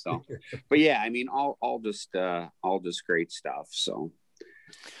yeah. So, but yeah, I mean, all just great stuff. So,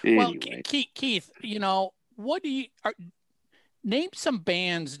 anyway. Well, Keith, what do you name some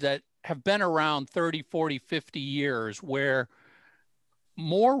bands that have been around 30, 40, 50 years where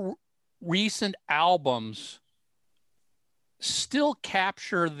more recent albums still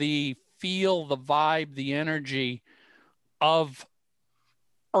capture the feel, the vibe, the energy of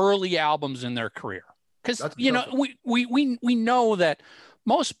early albums in their career? Because we know that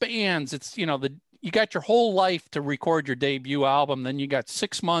most bands, it's you got your whole life to record your debut album, then you got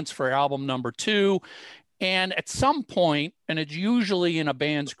 6 months for album number 2, and at some point, and it's usually in a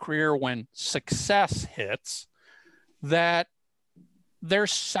band's career when success hits, that their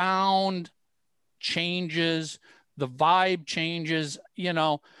sound changes, the vibe changes,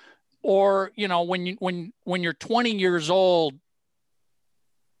 or when you're 20 years old,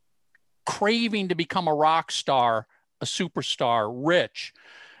 craving to become a rock star, a superstar, rich,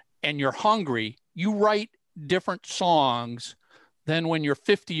 and you're hungry, you write different songs than when you're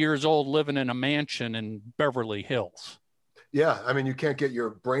 50 years old living in a mansion in Beverly Hills. Yeah, I mean, you can't get your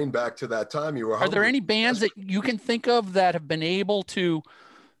brain back to that time you were hungry. Are there any bands that you can think of that have been able to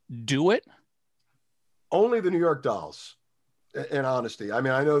do it? Only the New York Dolls, in honesty. I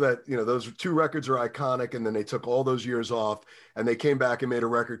mean, I know that, those 2 records are iconic, and then they took all those years off and they came back and made a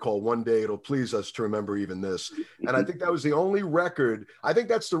record called One Day It'll Please Us to Remember Even This. And I think that was the only record. I think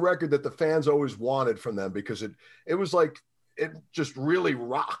that's the record that the fans always wanted from them, because it was like, it just really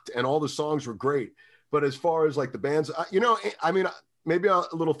rocked and all the songs were great. But as far as like the bands, I mean, maybe a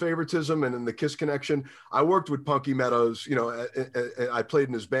little favoritism and in the Kiss connection. I worked with Punky Meadows, I played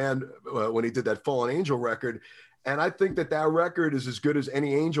in his band when he did that Fallen Angel record. And I think that record is as good as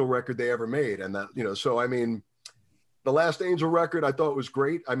any Angel record they ever made. And that, so I mean, the last Angel record I thought was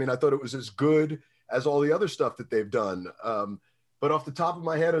great. I mean, I thought it was as good as all the other stuff that they've done. But off the top of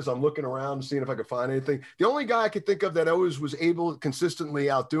my head, as I'm looking around, seeing if I could find anything, the only guy I could think of that always was able to consistently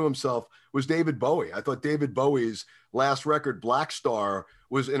outdo himself was David Bowie. I thought David Bowie's last record, Black Star,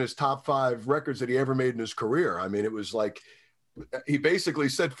 was in his top 5 records that he ever made in his career. I mean, it was like, he basically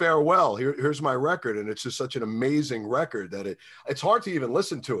said farewell. Here's my record. And it's just such an amazing record that it's hard to even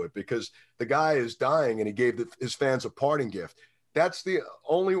listen to it, because the guy is dying and he gave his fans a parting gift. That's the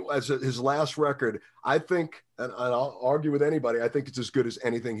only, as his last record, I think, and I'll argue with anybody, I think it's as good as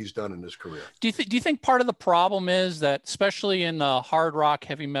anything he's done in his career. Do you think part of the problem is that, especially in the hard rock,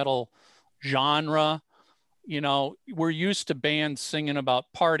 heavy metal genre, we're used to bands singing about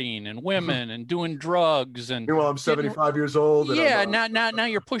partying and women and doing drugs, and I'm 75 years old. And now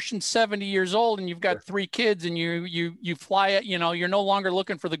you're pushing 70 years old and you've got 3 kids and you fly it, you're no longer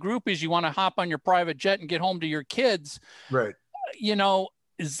looking for the groupies. You want to hop on your private jet and get home to your kids. Right.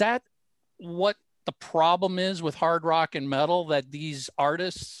 Is that what the problem is with hard rock and metal, that these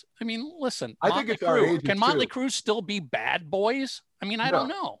artists, I mean, listen, I think it's our age. Can Motley Crue still be bad boys? I mean, I don't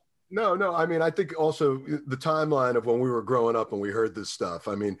know. No. I mean, I think also the timeline of when we were growing up and we heard this stuff.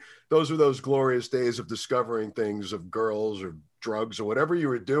 I mean, those were those glorious days of discovering things, of girls or drugs or whatever you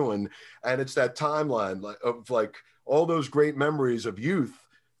were doing. And it's that timeline of like all those great memories of youth.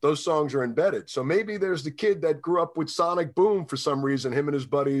 Those songs are embedded. So maybe there's the kid that grew up with Sonic Boom for some reason. Him and his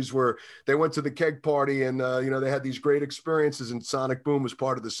buddies they went to the keg party and, they had these great experiences and Sonic Boom was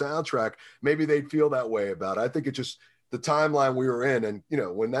part of the soundtrack. Maybe they'd feel that way about it. I think it's just the timeline we were in. And,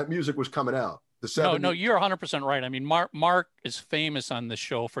 when that music was coming out, the 70s. No, you're 100% right. I mean, Mark is famous on this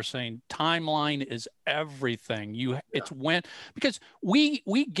show for saying timeline is everything. It's when, because we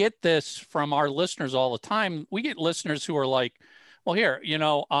get this from our listeners all the time. We get listeners who are like, well, here,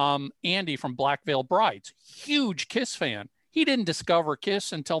 Andy from Black Veil Brides, huge Kiss fan. He didn't discover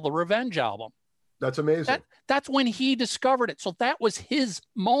Kiss until the Revenge album. That's amazing. That's when he discovered it. So that was his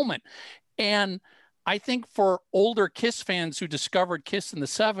moment. And I think for older Kiss fans who discovered Kiss in the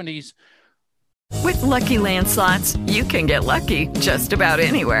 70s. With Lucky Land Slots, you can get lucky just about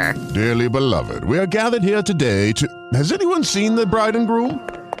anywhere. Dearly beloved, we are gathered here today to... Has anyone seen the bride and groom?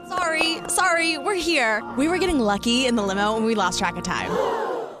 Sorry, we're here. We were getting lucky in the limo and we lost track of time.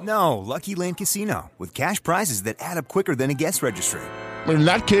 No, Lucky Land Casino, with cash prizes that add up quicker than a guest registry. In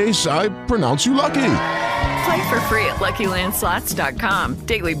that case, I pronounce you lucky. Play for free at LuckyLandSlots.com.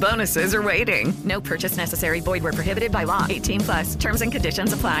 Daily bonuses are waiting. No purchase necessary. Void where prohibited by law. 18+. Terms and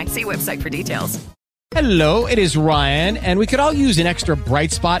conditions apply. See website for details. Hello, it is Ryan, and we could all use an extra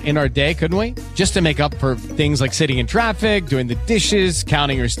bright spot in our day, couldn't we? Just to make up for things like sitting in traffic, doing the dishes,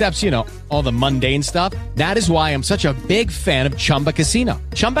 counting your steps, all the mundane stuff. That is why I'm such a big fan of Chumba Casino.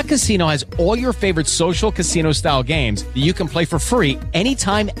 Chumba Casino has all your favorite social casino-style games that you can play for free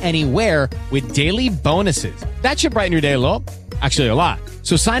anytime, anywhere with daily bonuses. That should brighten your day a little. Actually, a lot.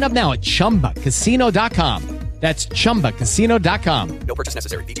 So sign up now at ChumbaCasino.com. That's ChumbaCasino.com. No purchase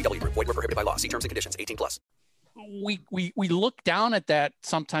necessary. VGW Group. Void where prohibited by law. See terms and conditions. 18+. We look down at that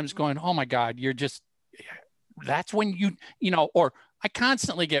sometimes going, oh my God, that's when or I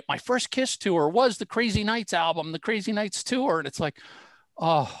constantly get my first Kiss tour was the Crazy Nights album, the Crazy Nights tour. And it's like,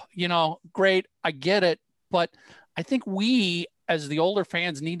 great. I get it. But I think we, as the older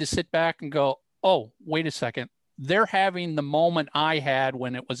fans, need to sit back and go, oh, wait a second. They're having the moment I had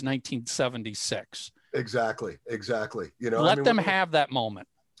when it was 1976. Exactly. Let them have that moment.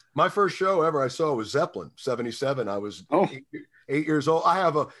 My first show ever I saw was Zeppelin, 77. I was 8 years old. I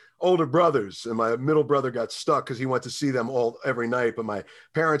have older brothers, and my middle brother got stuck because he went to see them every night. But my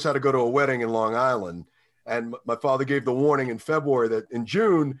parents had to go to a wedding in Long Island. And my father gave the warning in February that in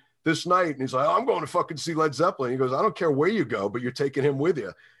June, this night, and he's like, I'm going to fucking see Led Zeppelin. He goes, I don't care where you go, but you're taking him with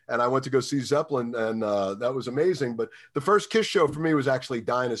you. And I went to go see Zeppelin, and that was amazing. But the first Kiss show for me was actually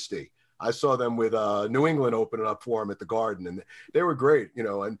Dynasty. I saw them with New England opening up for them at the Garden, and they were great,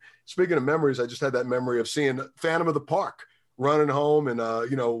 And speaking of memories, I just had that memory of seeing Phantom of the Park running home and,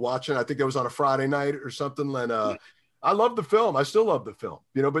 watching. I think that was on a Friday night or something. And I love the film. I still love the film,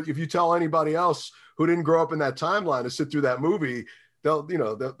 But if you tell anybody else who didn't grow up in that timeline to sit through that movie, they'll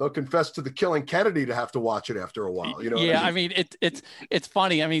confess to the killing Kennedy to have to watch it after a while. Yeah, I mean, it's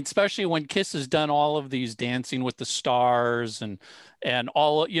funny. I mean, especially when Kiss has done all of these Dancing with the Stars and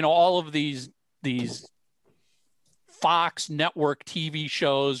all of these Fox network TV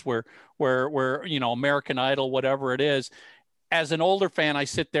shows where American Idol, whatever it is. As an older fan, I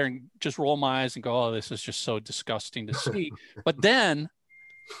sit there and just roll my eyes and go, oh, this is just so disgusting to see. But then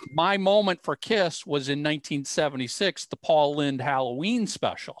my moment for Kiss was in 1976, the Paul Lynde Halloween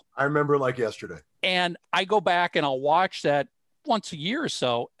special. I remember like yesterday. And I go back and I'll watch that once a year or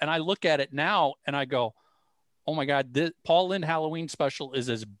so. And I look at it now and I go, oh my God, this Paul Lynde Halloween special is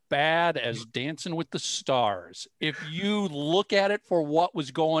as bad as Dancing with the Stars. If you look at it for what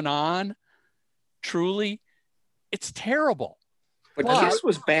was going on, truly, it's terrible. But Kiss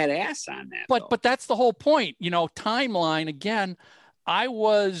was badass on that. But that's the whole point. Timeline, again, I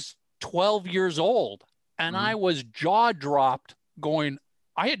was 12 years old and I was jaw dropped going,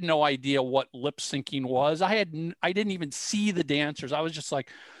 I had no idea what lip syncing was. I didn't even see the dancers. I was just like,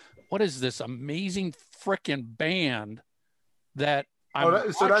 what is this amazing freaking band that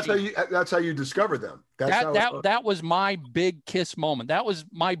so that's how you discovered them. That was my big Kiss moment. That was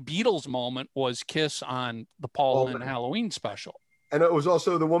my Beatles moment, was Kiss on the Paul Lynde Halloween special. And it was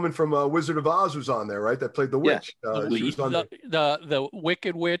also the woman from Wizard of Oz was on there, right? That played the witch. She was on the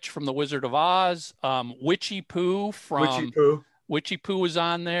Wicked Witch from the Wizard of Oz. Witchy Poo Witchy Poo was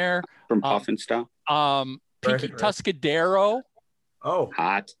on there. From Puff and Stuff. Pinky Tuscadero. Oh,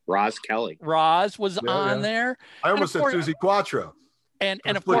 hot. Roz Kelly. Roz was on there. I almost said Susie Quattro. And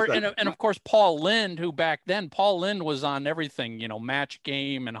of course Paul Lynde, who back then Paul Lynde was on everything, Match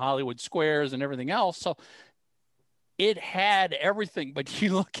Game and Hollywood Squares and everything else. So it had everything, but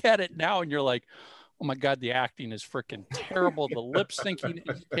you look at it now and you're like, oh my God, the acting is freaking terrible. The lip syncing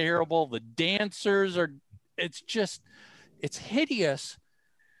is terrible. The dancers it's hideous,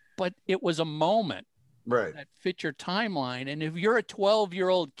 but it was a moment that fit your timeline. And if you're a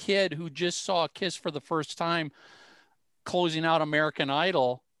 12-year-old kid who just saw Kiss for the first time closing out American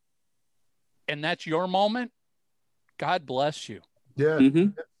Idol, and that's your moment, God bless you. Yeah.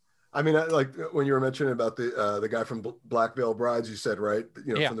 I mean, like when you were mentioning about the guy from Black Veil Brides, you said, right?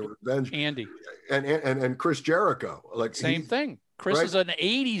 From the Revenge, Andy, and Chris Jericho, like same thing. Chris is an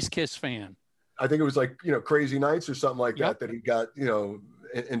 '80s Kiss fan. I think it was like Crazy Nights or something like that he got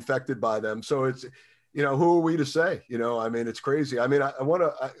infected by them. So it's who are we to say? I mean, it's crazy. I mean,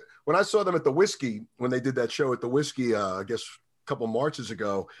 when I saw them at the Whiskey, when they did that show at the Whiskey, I guess a couple Marches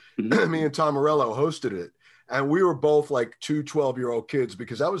ago, me and Tom Morello hosted it. And we were both like 2 12-year-old kids,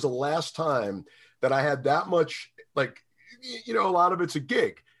 because that was the last time that I had that much, like, a lot of it's a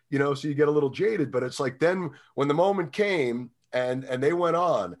gig, so you get a little jaded, but it's like, then when the moment came and they went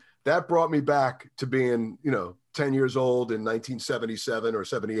on, that brought me back to being, 10 years old in 1977 or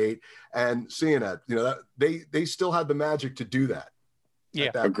 78 and seeing that, that they still had the magic to do that.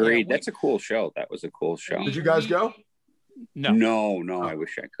 Yeah. Agreed. That's a cool show. That was a cool show. Did you guys go? No, I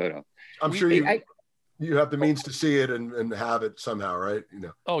wish I could have. I'm sure you. You have the means to see it and have it somehow, right? You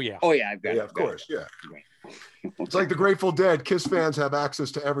know. Oh yeah. I've got yeah, of course, yeah. It's like the Grateful Dead. Kiss fans have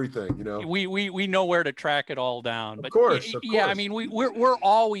access to everything, you know. We know where to track it all down. But of course. Yeah, I mean, we're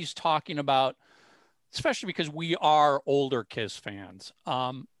always talking about, especially because we are older Kiss fans,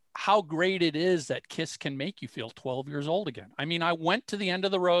 how great it is that Kiss can make you feel 12 years old again. I mean, I went to the End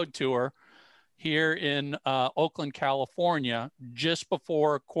of the Road tour here in Oakland, California, just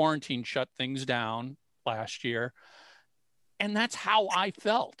before quarantine shut things down last year. And that's how I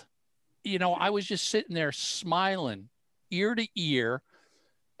felt. You know, I was just sitting there smiling ear to ear.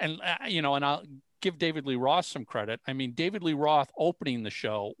 And, and I'll give David Lee Roth some credit. I mean, David Lee Roth opening the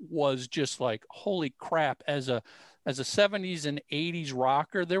show was just like, holy crap. As a 70s and 80s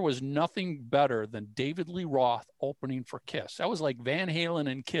rocker, there was nothing better than David Lee Roth opening for Kiss. That was like Van Halen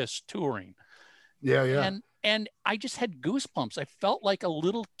and Kiss touring. Yeah. And I just had goosebumps. I felt like a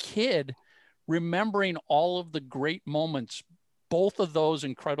little kid remembering all of the great moments both of those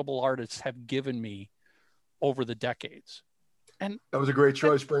incredible artists have given me over the decades. And that was a great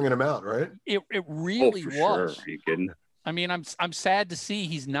choice bringing him out, right? It really was. Sure. Are you kidding? I mean, I'm sad to see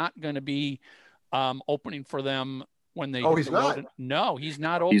he's not going to be opening for them when they. Oh, he's not. No, he's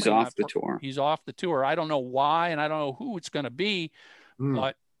not opening. He's off the tour. He's off the tour. I don't know why, and I don't know who it's going to be,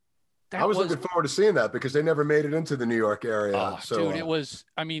 but. I was looking forward to seeing that because they never made it into the New York area. Dude, it was,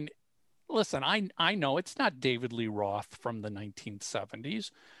 I mean, listen, I know it's not David Lee Roth from the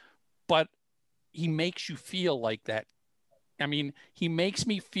 1970s, but he makes you feel like that. I mean, he makes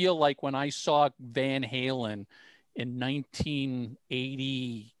me feel like when I saw Van Halen in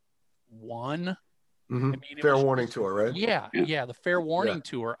 1981. Mm-hmm. I mean, Fair Warning tour, right? Yeah, the Fair Warning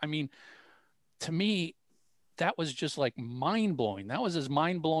tour. I mean, to me, that was just like mind-blowing. That was as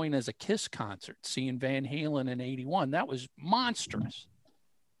mind-blowing as a Kiss concert, seeing Van Halen in 81. That was monstrous.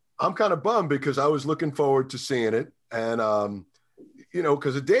 I'm kind of bummed because I was looking forward to seeing it. And,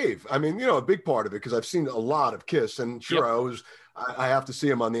 because of Dave. I mean, a big part of it, because I've seen a lot of Kiss. And sure, I have to see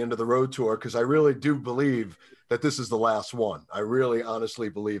him on the End of the Road tour because I really do believe that this is the last one. I really honestly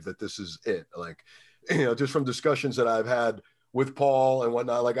believe that this is it. Like, just from discussions that I've had with Paul and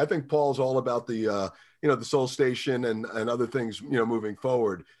whatnot, like I think Paul's all about the Soul Station and other things, moving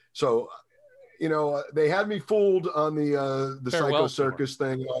forward. So, they had me fooled on the Psycho Circus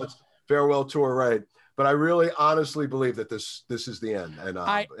thing, farewell tour, right? But I really honestly believe that this is the end. And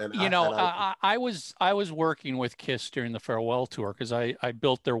I was working with Kiss during the farewell tour because I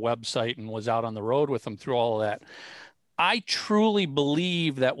built their website and was out on the road with them through all of that. I truly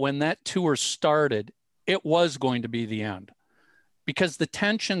believe that when that tour started, it was going to be the end. Because the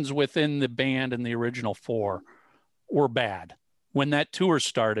tensions within the band and the original four were bad. When that tour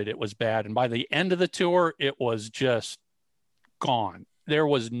started, it was bad. And by the end of the tour, it was just gone. There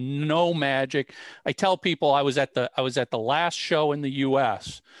was no magic. I tell people I was at the last show in the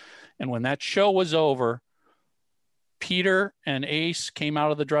US. And when that show was over, Peter and Ace came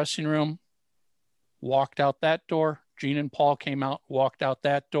out of the dressing room, walked out that door. Gene and Paul came out, walked out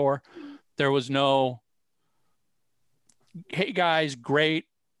that door. There was no, hey guys, great,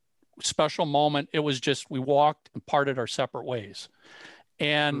 special moment. It was just, we walked and parted our separate ways.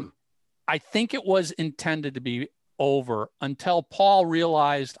 And I think it was intended to be over until Paul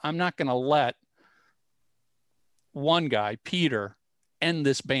realized, I'm not going to let one guy, Peter, end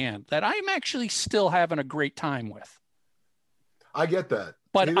this band that I'm actually still having a great time with. I get that.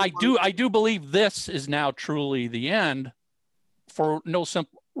 But I do believe this is now truly the end for no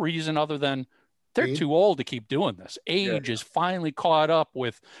simple reason other than they're too old to keep doing this. Age is finally caught up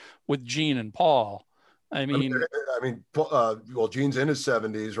with Gene and Paul. I mean, Gene's in his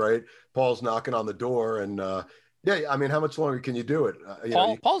 70s, right? Paul's knocking on the door, and I mean, how much longer can you do it?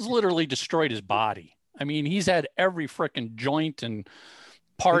 Paul's literally destroyed his body. I mean, he's had every freaking joint and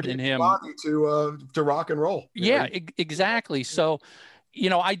part in him body to rock and roll. Yeah, exactly. So,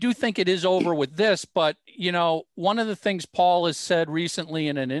 I do think it is over with this, but one of the things Paul has said recently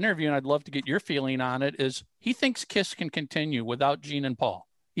in an interview, and I'd love to get your feeling on it, is he thinks Kiss can continue without Gene and Paul.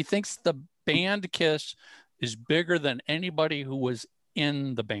 He thinks the band Kiss is bigger than anybody who was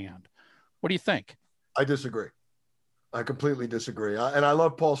in the band. What do you think? I disagree. I completely disagree. And I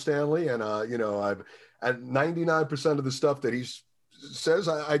love Paul Stanley, and I've at 99% of the stuff that he's says,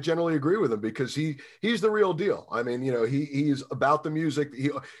 I generally agree with him because he's the real deal. I mean, he's about the music.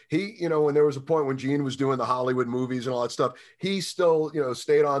 He when there was a point when Gene was doing the Hollywood movies and all that stuff, he still,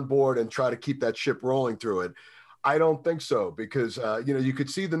 stayed on board and tried to keep that ship rolling through it. I don't think so because, you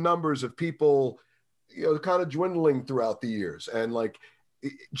could see the numbers of people, kind of dwindling throughout the years. And like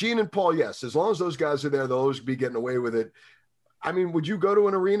Gene and Paul, yes, as long as those guys are there, they'll always be getting away with it. I mean, would you go to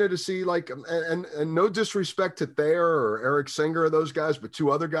an arena to see like, and no disrespect to Thayer or Eric Singer or those guys, but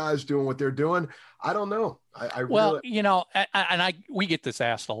two other guys doing what they're doing? I don't know. Well, really, you know, we get this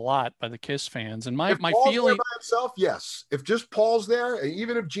asked a lot by the Kiss fans, and my Paul's feeling there by himself, yes. If just Paul's there,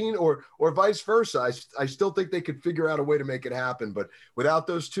 even if Gene or vice versa, I still think they could figure out a way to make it happen. But without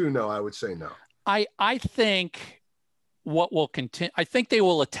those two, no, I would say no. I think what will continue. I think they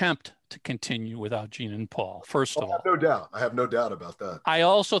will attempt to continue without Gene and Paul. First of all, I have no doubt about that. I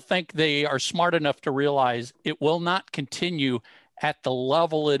also think they are smart enough to realize it will not continue at the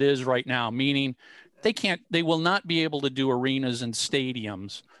level it is right now, meaning they will not be able to do arenas and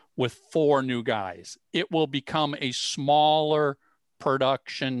stadiums with 4 new guys. It will become a smaller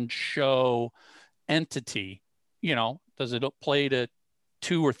production show entity. You know, does it play to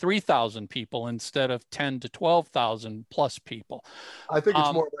 2,000 or 3,000 people instead of 10 to 12,000 plus people? I think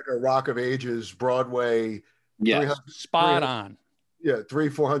it's more like a Rock of Ages, Broadway. Yes, spot on. Yeah,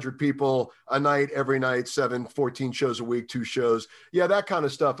 300-400 people a night, every night, 14 shows a week, 2 shows. Yeah, that kind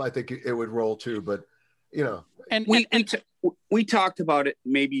of stuff. I think it would roll too. But you know, and we talked about it,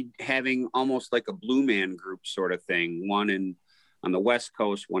 maybe having almost like a Blue Man Group sort of thing. One on the West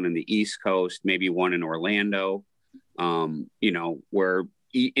Coast, one in the East Coast, maybe one in Orlando. You know, where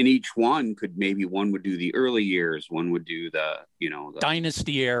in each one one would do the early years, one would do the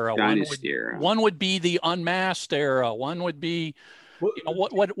Dynasty era, one would be the Unmasked era, one would be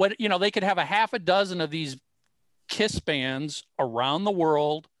they could have a half a dozen of these Kiss bands around the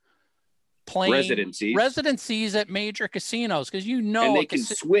world playing residencies at major casinos, because and they can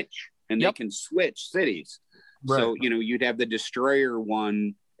switch they can switch cities. Right. So you'd have the Destroyer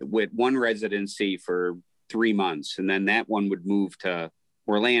one with one residency for 3 months, and then that one would move to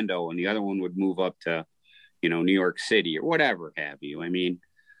Orlando and the other one would move up to New York City or whatever have you. I mean,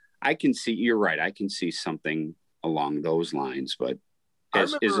 you're right, I can see something along those lines. But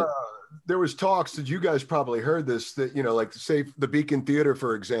there was talks that you guys probably heard this, that like say the Beacon Theater,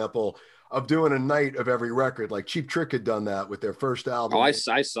 for example, of doing a night of every record. Like Cheap Trick had done that with their first album. I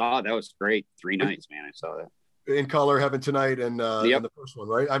saw that was great. 3 nights, man. I saw that. In Color, Heaven Tonight, and the first one,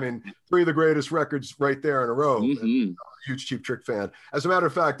 right? I mean, 3 of the greatest records right there in a row. Mm-hmm. And, huge Cheap Trick fan. As a matter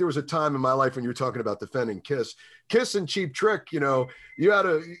of fact, there was a time in my life when you were talking about defending Kiss and Cheap Trick. You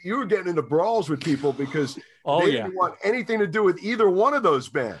were getting into brawls with people because they didn't want anything to do with either one of those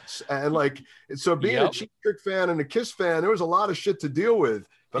bands. And so being a Cheap Trick fan and a Kiss fan, there was a lot of shit to deal with.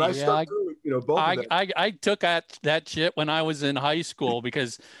 But I stuck through, both of them. I took that shit when I was in high school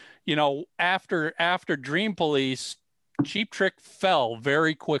because. After Dream Police, Cheap Trick fell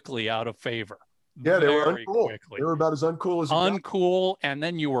very quickly out of favor. Yeah, they were uncool. Quickly. They were about as uncool as uncool. And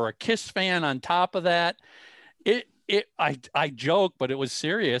then you were a Kiss fan on top of that. I joke, but it was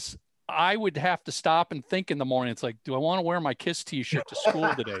serious. I would have to stop and think in the morning. It's like, do I want to wear my Kiss t-shirt to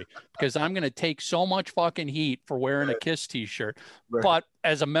school today? Because I'm going to take so much fucking heat for wearing a Kiss t-shirt. Right. But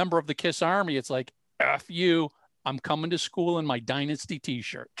as a member of the Kiss Army, it's like, F you, I'm coming to school in my Dynasty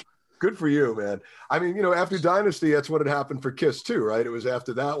t-shirt. Good for you, man. I mean, after Dynasty, that's what had happened for Kiss too, right? It was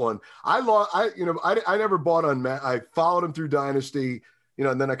after that one. I never bought Unmasked. I followed him through Dynasty,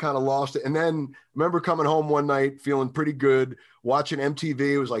 and then I kind of lost it. And then remember coming home one night feeling pretty good, watching MTV.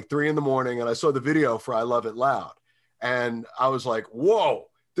 It was like 3 a.m, and I saw the video for I Love It Loud. And I was like, whoa,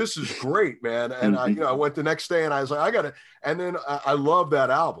 this is great, man. And I went the next day and I was like, I got it. And then I love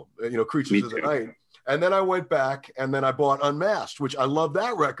that album, Creatures of the Night. And then I went back and then I bought Unmasked, which I love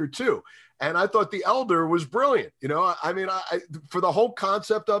that record too. And I thought The Elder was brilliant. I for the whole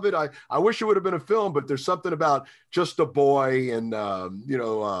concept of it, I wish it would have been a film, but there's something about Just a Boy and,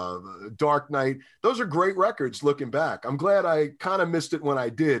 Dark Knight. Those are great records looking back. I'm glad I kind of missed it when I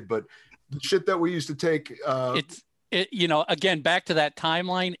did, but the shit that we used to take. Again, back to that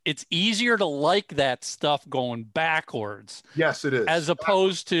timeline, it's easier to like that stuff going backwards. Yes, it is. As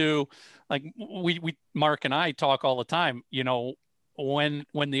opposed to, like we Mark and I talk all the time, when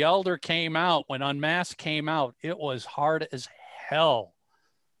The Elder came out, when Unmasked came out, it was hard as hell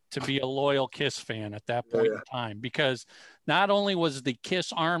to be a loyal Kiss fan at that point in time, because not only was the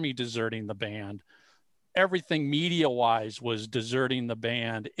Kiss Army deserting the band, everything media-wise was deserting the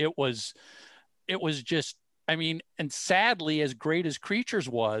band. It was just, and sadly, as great as Creatures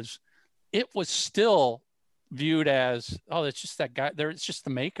was, it was still viewed as, it's just that guy there. It's just the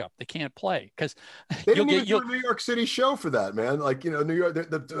makeup. They can't play because they didn't even do a New York City show for that, man. New York,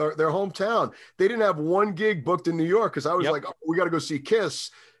 their hometown. They didn't have one gig booked in New York because I was like, we got to go see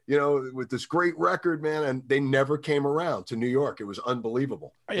Kiss, with this great record, man. And they never came around to New York. It was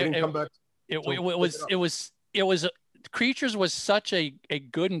unbelievable. They didn't come back. It was Creatures was such a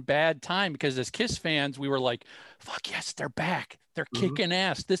good and bad time, because as Kiss fans, we were like, fuck yes, they're back. They're kicking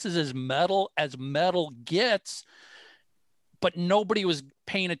ass. This is as metal gets. But nobody was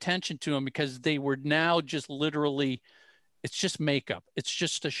paying attention to them, because they were now just literally, it's just makeup. It's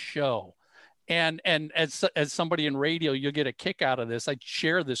just a show. And as somebody in radio, you'll get a kick out of this. I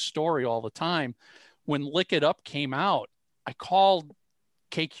share this story all the time. When Lick It Up came out, I called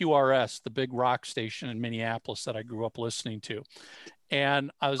KQRS, the big rock station in Minneapolis that I grew up listening to.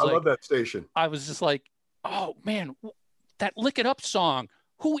 And I love that station. I was just like, oh man, that Lick It Up song,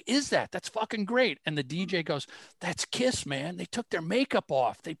 who is that? That's fucking great. And the DJ goes, that's Kiss, man. They took their makeup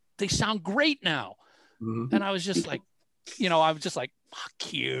off. They sound great now. And I was just like,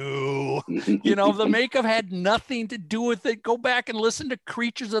 fuck you. The makeup had nothing to do with it. Go back and listen to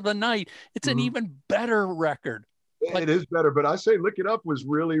Creatures of the Night. It's an even better record. It is better, but I say Lick It Up was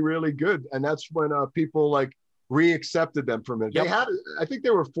really, really good. And that's when people like re-accepted them from it. Yep. I think they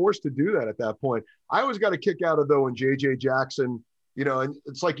were forced to do that at that point. I always got a kick out of, though, when JJ Jackson, and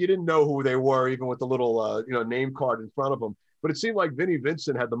it's like you didn't know who they were, even with the little, name card in front of them. But it seemed like Vinnie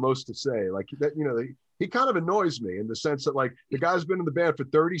Vincent had the most to say. Like that, he kind of annoys me in the sense that, like, the guy's been in the band for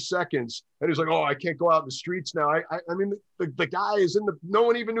 30 seconds and he's like, oh, I can't go out in the streets now. I mean, the guy is no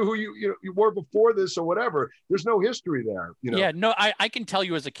one even knew who you were before this or whatever. There's no history there. Yeah, no, I can tell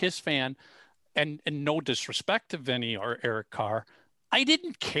you as a Kiss fan, and no disrespect to Vinnie or Eric Carr, I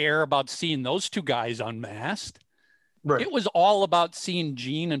didn't care about seeing those two guys unmasked. Right. It was all about seeing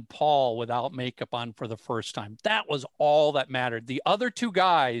Gene and Paul without makeup on for the first time. That was all that mattered. The other two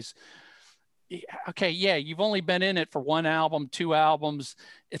guys, okay, yeah, you've only been in it for one album, 2 albums.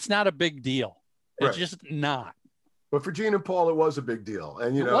 It's not a big deal. It's just not. But for Gene and Paul, it was a big deal.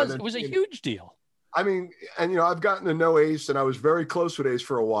 And, it was a huge deal. I mean, and, I've gotten to know Ace, and I was very close with Ace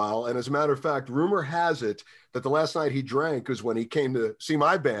for a while. And as a matter of fact, rumor has it that the last night he drank was when he came to see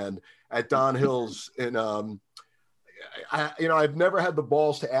my band at Don Hill's in, I've never had the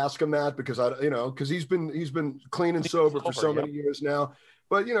balls to ask him that because he's been clean and sober for so many years now.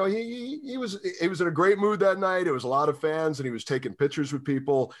 But he was in a great mood that night. It was a lot of fans, and he was taking pictures with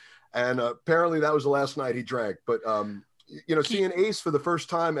people. And apparently that was the last night he drank. But seeing Ace for the first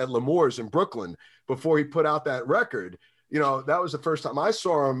time at L'Amour's in Brooklyn before he put out that record, that was the first time I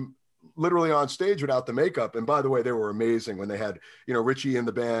saw him literally on stage without the makeup. And by the way, they were amazing when they had Richie in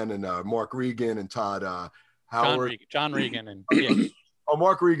the band and Mark Regan and Todd Howard. John Regan. And oh,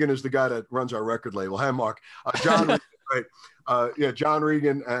 Mark Regan is the guy that runs our record label. Hey, Mark. John Regan, right. John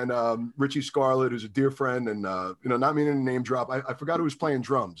Regan and Richie Scarlett, who's a dear friend, and not meaning to name drop. I forgot who was playing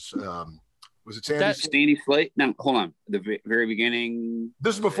drums. Was it Sandy Slate? No, hold on. The very beginning.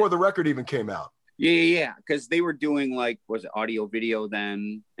 This is before the record even came out. Yeah. Because they were doing was it audio video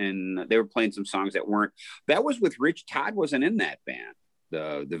then, and they were playing some songs that weren't. That was with Rich. Todd wasn't in that band.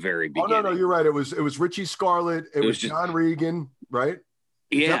 The very beginning. Oh no, you're right. It was Richie Scarlett. It was John Regan, right?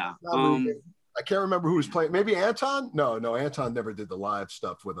 Yeah. I can't remember who was playing. Maybe Anton? No, Anton never did the live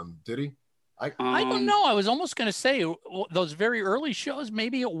stuff with him, did he? I don't know. I was almost going to say those very early shows.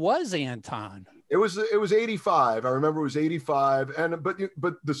 Maybe it was Anton. It was 85. I remember it was 85,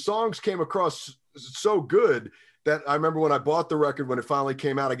 but the songs came across so good that I remember when I bought the record when it finally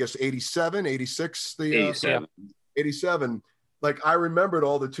came out. I guess 87, 86. 87. Like, I remembered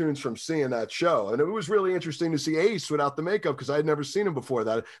all the tunes from seeing that show. And it was really interesting to see Ace without the makeup because I had never seen him before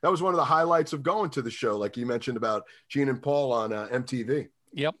that. That was one of the highlights of going to the show, like you mentioned about Gene and Paul on MTV.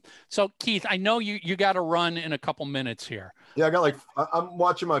 Yep. So, Keith, I know you got to run in a couple minutes here. Yeah, I'm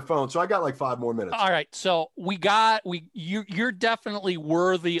watching my phone, so I got 5 more minutes. All right. So you're definitely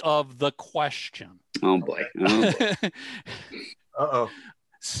worthy of the question. Oh, boy. Uh-oh.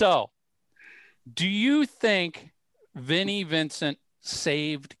 So, do you think Vinnie Vincent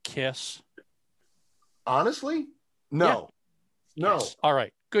saved Kiss? Honestly, no. Yeah. No. Yes. All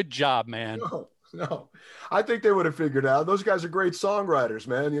right. Good job, man. No. I think they would have figured out. Those guys are great songwriters,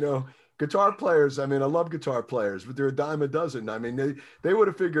 man. Guitar players. I mean, I love guitar players, but they're a dime a dozen. I mean, they would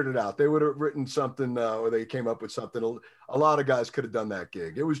have figured it out. They would have written something or they came up with something. A lot of guys could have done that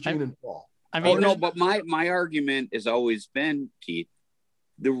gig. It was Gene and Paul. I mean, no, but my argument has always been, Keith,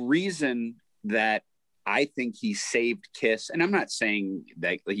 the reason that I think he saved Kiss, and I'm not saying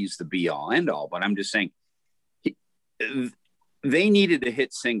that he's the be all end all, but I'm just saying they needed a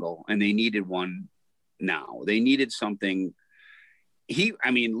hit single and they needed one now. They needed something.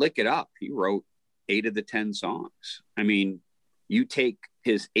 Lick It Up. He wrote 8 of the 10 songs. I mean, you take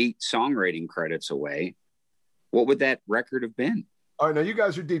his 8 songwriting credits away, what would that record have been? All right, now you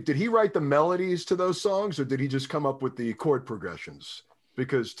guys are deep. Did he write the melodies to those songs or did he just come up with the chord progressions?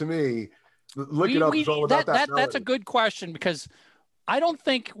 Because to me, Look It Up is all about that. That's a good question, because I don't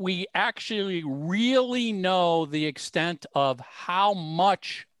think we actually really know the extent of how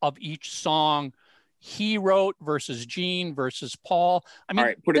much of each song he wrote versus Gene versus Paul. I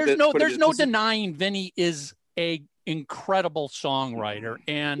mean, there's no denying Vinny is a incredible songwriter,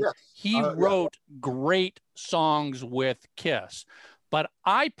 and he wrote great songs with Kiss. But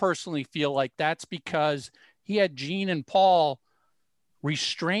I personally feel like that's because he had Gene and Paul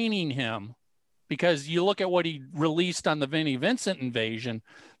restraining him, because you look at what he released on the Vinnie Vincent Invasion,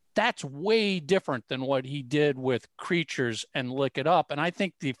 that's way different than what he did with Creatures and Lick It Up. And I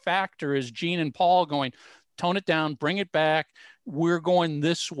think the factor is Gene and Paul going, tone it down, bring it back. We're going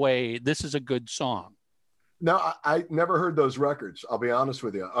this way. This is a good song. No, I never heard those records. I'll be honest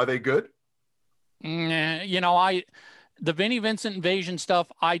with you. Are they good? The Vinnie Vincent Invasion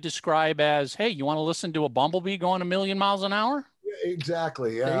stuff I describe as, hey, you want to listen to a bumblebee going a million miles an hour? Yeah,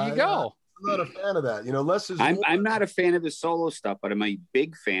 exactly. There you go. I'm not a fan of that. Les is. I'm not a fan of the solo stuff, but I'm a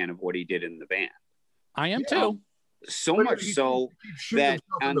big fan of what he did in the band. I am too. So much so that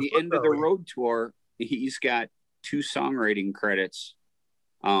on the end of the road tour, he's got 2 songwriting credits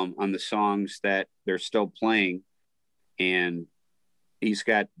on the songs that they're still playing, and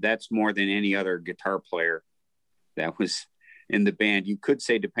that's more than any other guitar player that was in the band. You could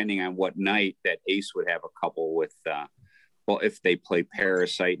say, depending on what night, that Ace would have a couple with. If they play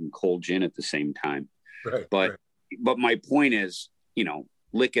Parasite and Cold Gin at the same time. Right, but my point is,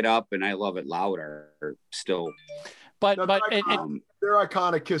 Lick It Up and I Love It Loud are still. But they're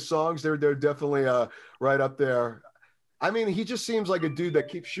iconic Kiss songs. They're definitely right up there. I mean, he just seems like a dude that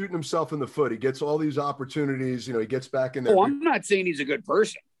keeps shooting himself in the foot. He gets all these opportunities. He gets back in there. Oh, I'm not saying he's a good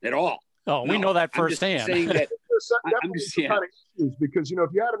person at all. Oh, we know that firsthand. I'm just saying that. Kind of issues because, if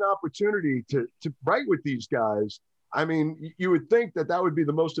you had an opportunity to write with these guys, I mean, you would think that would be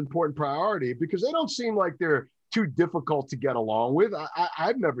the most important priority, because they don't seem like they're too difficult to get along with.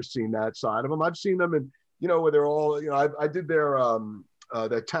 I've never seen that side of them. I've seen them in, where they're all, I did their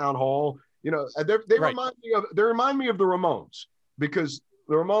town hall, they remind me of the Ramones, because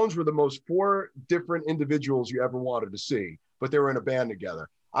the Ramones were the most 4 different individuals you ever wanted to see, but they were in a band together.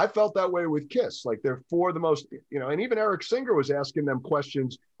 I felt that way with Kiss. Like, they're 4 the most, and even Eric Singer was asking them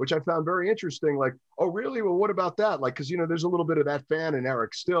questions, which I found very interesting. Like, oh, really? Well, what about that? Like, because, there's a little bit of that fan in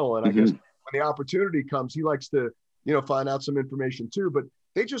Eric still. And I guess when the opportunity comes, he likes to, find out some information too. But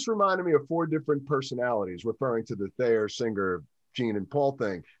they just reminded me of 4 different personalities, referring to the Thayer, Singer, Gene, and Paul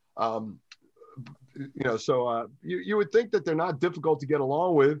thing. So you would think that they're not difficult to get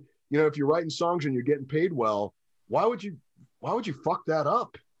along with. If you're writing songs and you're getting paid well, why would you fuck that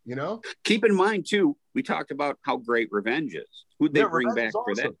up? Keep in mind too, we talked about how great Revenge is. Who'd they bring back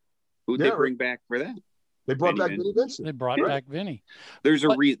for that? Who'd they bring back for that? They brought back Vinnie Vincent. They brought back Vinny. There's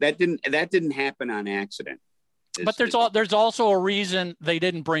a reason that didn't happen on accident. But there's also a reason they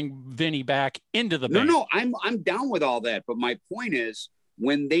didn't bring Vinny back into the band. No, I'm down with all that. But my point is,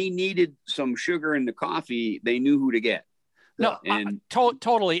 when they needed some sugar in the coffee, they knew who to get. No,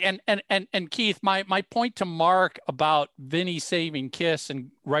 totally. And Keith, my point to Mark about Vinny saving Kiss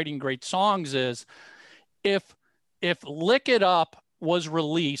and writing great songs is, if Lick It Up was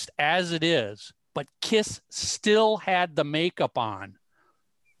released as it is, but Kiss still had the makeup on,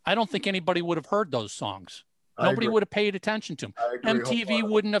 I don't think anybody would have heard those songs. Nobody would have paid attention to them. MTV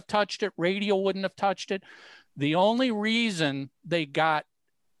wouldn't have touched it. Radio wouldn't have touched it. The only reason they got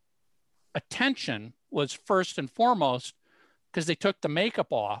attention was, first and foremost, because they took the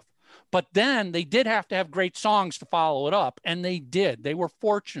makeup off. But then they did have to have great songs to follow it up, and they did. They were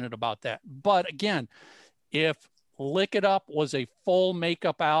fortunate about that. But again, if Lick It Up was a full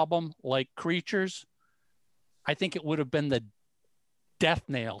makeup album like Creatures, I think it would have been the death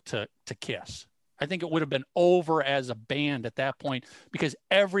nail to Kiss. I think it would have been over as a band at that point, because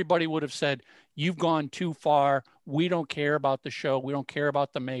everybody would have said, you've gone too far. We don't care about the show. We don't care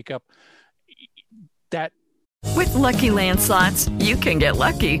about the makeup. With Lucky Land Slots, you can get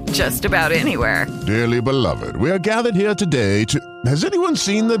lucky just about anywhere. Dearly beloved, we are gathered here today to... Has anyone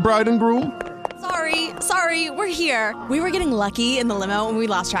seen the bride and groom? Sorry, we're here. We were getting lucky in the limo and we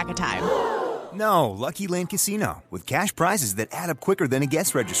lost track of time. No, Lucky Land Casino, with cash prizes that add up quicker than a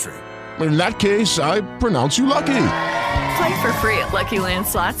guest registry. In that case, I pronounce you lucky. Play for free at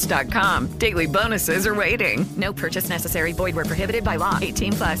LuckyLandSlots.com. Daily bonuses are waiting. No purchase necessary. Void where prohibited by law.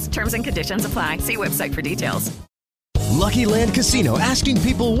 18+. Terms and conditions apply. See website for details. Lucky Land Casino, asking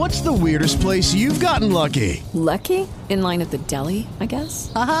people, what's the weirdest place you've gotten lucky? Lucky? In line at the deli, I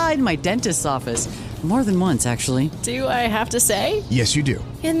guess? Aha, in my dentist's office. More than once, actually. Do I have to say? Yes, you do.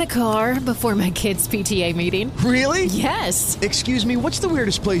 In the car before my kids' PTA meeting. Really? Yes. Excuse me, what's the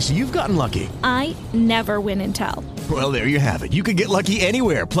weirdest place you've gotten lucky? I never win and tell. Well, there you have it. You can get lucky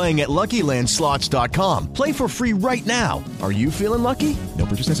anywhere, playing at LuckyLandSlots.com. Play for free right now. Are you feeling lucky? No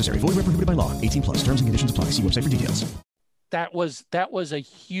purchase necessary. Void where prohibited by law. 18+. Terms and conditions apply. See website for details. That was a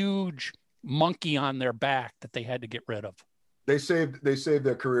huge monkey on their back that they had to get rid of. They saved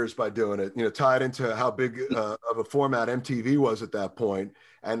their careers by doing it, tied into how big of a format MTV was at that point.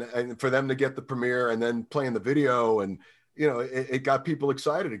 And for them to get the premiere and then playing the video and, it got people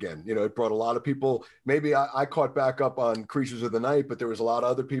excited again. It brought a lot of people. Maybe I caught back up on Creatures of the Night, but there was a lot of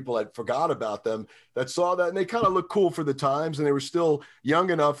other people that forgot about them that saw that, and they kind of looked cool for the times, and they were still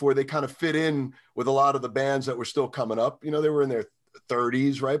young enough where they kind of fit in with a lot of the bands that were still coming up. They were in their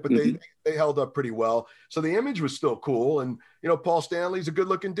 30s, right? But they held up pretty well. So the image was still cool. And, Paul Stanley's a good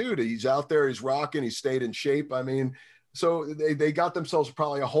looking dude. He's out there, he's rocking, he stayed in shape. I mean, so they got themselves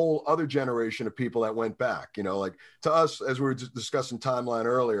probably a whole other generation of people that went back, like to us, as we were discussing Timeline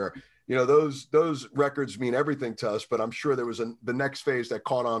earlier, those records mean everything to us, but I'm sure there was the next phase that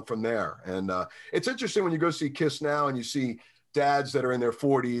caught on from there. And it's interesting when you go see Kiss now and you see dads that are in their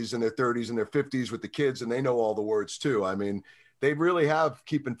 40s and their 30s and their 50s with the kids, and they know all the words too. I mean, they really have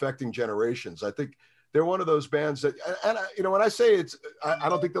keep infecting generations. I think they're one of those bands that, and when I say I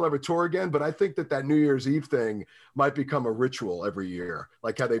don't think they'll ever tour again, but I think that New Year's Eve thing might become a ritual every year,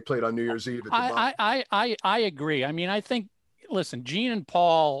 like how they played on New Year's Eve. I agree. I mean, I think, listen, Gene and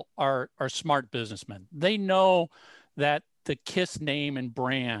Paul are smart businessmen. They know that the Kiss name and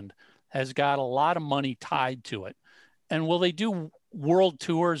brand has got a lot of money tied to it. And will they do world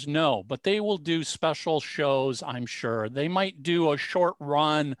tours? No, but they will do special shows, I'm sure. They might do a short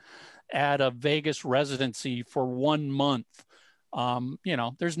run at a Vegas residency for 1 month.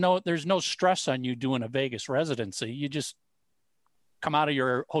 There's no stress on you doing a Vegas residency. You just come out of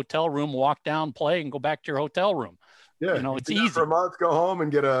your hotel room, walk down, play, and go back to your hotel room. Yeah, it's easy for a month, go home and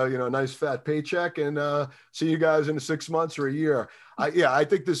get a nice fat paycheck, and see you guys in 6 months or a year. I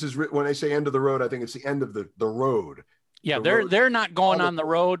think this is, when I say end of the road, I think it's the end of the road. Yeah, they're not going on the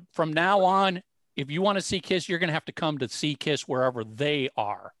road from now on. If you want to see Kiss, you're going to have to come to see Kiss wherever they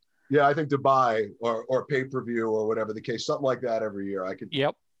are. Yeah, I think Dubai or pay-per-view or whatever the case, something like that every year. I could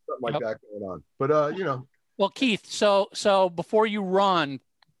something like that going on. But Well, Keith, so before you run,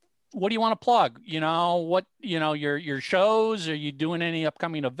 what do you want to plug? Your shows? Are you doing any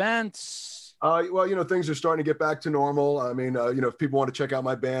upcoming events? Well, things are starting to get back to normal. I mean, if people want to check out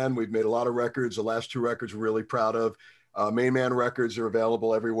my band, we've made a lot of records. The last 2 records we're really proud of. Main Man Records are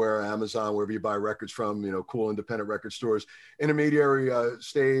available everywhere, Amazon, wherever you buy records from, cool independent record stores. Intermediary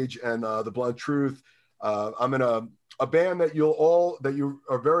Stage and The Blunt Truth. I'm in a band that you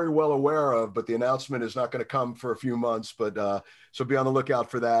are very well aware of, but the announcement is not going to come for a few months, but so be on the lookout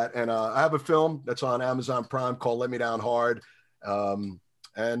for that. And I have a film that's on Amazon Prime called Let Me Down Hard. Come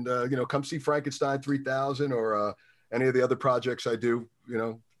see Frankenstein 3000 or any of the other projects I do,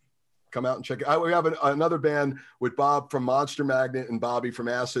 come out and check it out. We have another band with Bob from Monster Magnet and Bobby from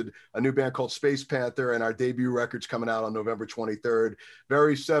Acid, a new band called Space Panther, and our debut record's coming out on November 23rd.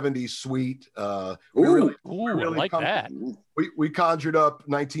 Very 70s sweet. We really like that. We conjured up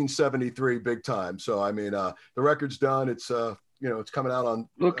 1973 big time. So, I mean, the record's done. It's, it's coming out on.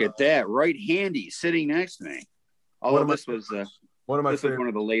 Look at that. Right handy sitting next to me. Although this was one of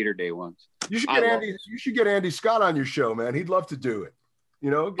the later day ones. You should get Andy Scott on your show, man. He'd love to do it.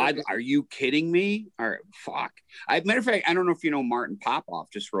 Are you kidding me? All right, fuck. Matter of fact, I don't know if you know, Martin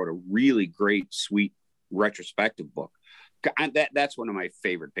Popoff just wrote a really great, sweet retrospective book. That's one of my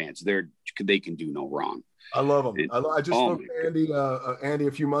favorite bands. They can do no wrong. I love them. I just spoke to Andy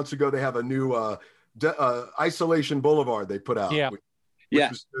a few months ago. They have a new Isolation Boulevard they put out. Yeah, which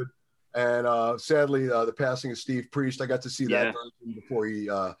was good. And sadly, the passing of Steve Priest. I got to see that version before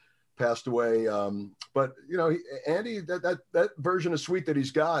he passed away. But Andy, that version of Sweet that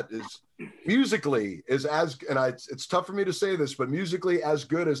he's got is musically it's tough for me to say this, but musically as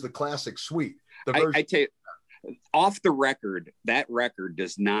good as the classic Sweet. I tell you, off the record, that record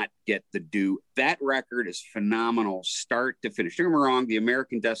does not get the due. That record is phenomenal, start to finish. Don't get me wrong, the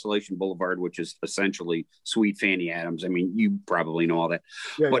American Desolation Boulevard, which is essentially Sweet Fanny Adams. I mean, you probably know all that.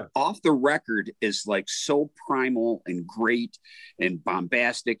 But off the record is like so primal and great and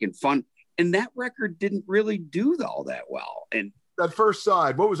bombastic and fun. And that record didn't really do all that well. And that first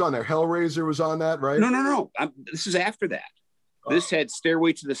side, what was on there? Hellraiser was on that, right? No. This is after that. This had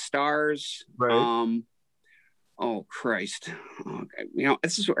Stairway to the Stars. Right. Oh Christ! Okay. You know,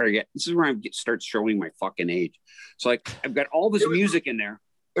 this is where I start showing my fucking age. So like, I've got all this music in there.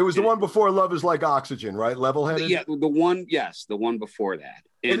 It was the one before Love Is Like Oxygen, right? Level-headed. Yeah, the one before that.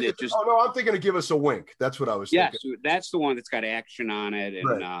 And it just. Oh no, I'm thinking of Give Us a Wink. That's what I was thinking. Yeah, so that's the one that's got action on it, and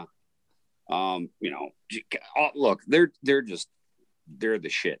right. You know, look, they're the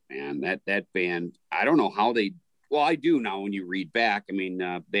shit, man. That band. I don't know how they. Well, I do now. When you read back, I mean,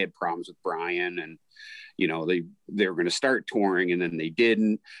 they had problems with Brian and. You know, they were going to start touring and then they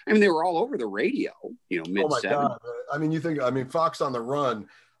didn't. I mean, they were all over the radio, you know, mid-70s. Oh my God. I mean, Fox on the Run.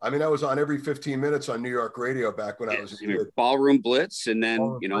 I mean, I was on every 15 minutes on New York radio back when I was a kid. Ballroom Blitz. And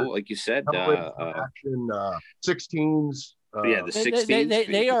then, you know, like you said, Action, 16s. Yeah, the 16s.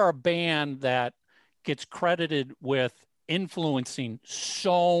 They are a band that gets credited with influencing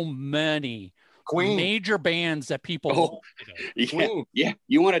so many Queen. Major bands that people yeah.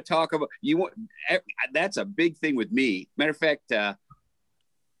 You want to talk about that's a big thing with me. Matter of fact, the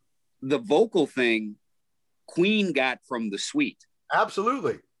vocal thing Queen got from the Sweet.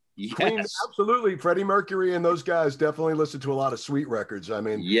 Absolutely. Yes. Queen, absolutely. Freddie Mercury and those guys definitely listened to a lot of Sweet records. I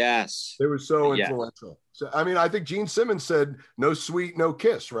mean, yes, they were so influential. So I mean, I think Gene Simmons said no Sweet, no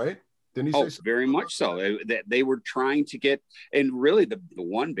Kiss, right? Didn't he say something? Very much so. They were trying to get, and really the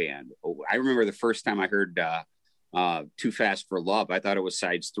one band, I remember the first time I heard Too Fast for Love, I thought it was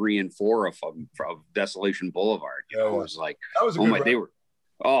sides 3 and 4 of Desolation Boulevard. You know, it was like, that was a good they were,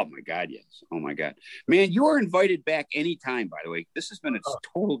 oh my God, yes. Oh my God. Man, you are invited back anytime, by the way. This has been a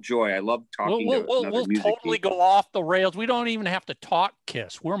total joy. I love talking to We'll totally go off the rails. We don't even have to talk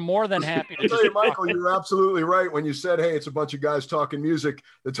Kiss. We're more than happy to tell you, Michael, you're absolutely right. When you said, hey, it's a bunch of guys talking music,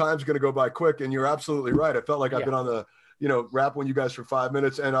 the time's going to go by quick. And you're absolutely right. I felt like I've been on the, rap with you guys for 5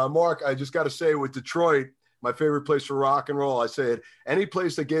 minutes. And Mark, I just got to say with Detroit, my favorite place for rock and roll, I said, any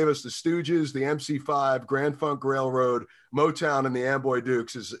place that gave us the Stooges, the MC5, Grand Funk Railroad, Motown, and the Amboy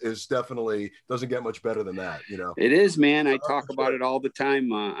Dukes is definitely doesn't get much better than that. You know, it is, man. I talk about it all the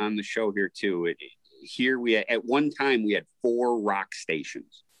time on the show here too. At one time we had 4 rock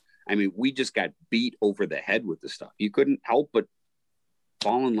stations. I mean, we just got beat over the head with the stuff. You couldn't help but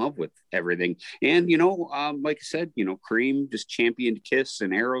fall in love with everything. And, like I said, Cream just championed Kiss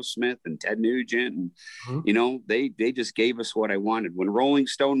and Aerosmith and Ted Nugent. And, they just gave us what I wanted. When Rolling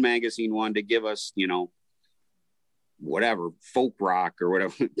Stone magazine wanted to give us, whatever, folk rock or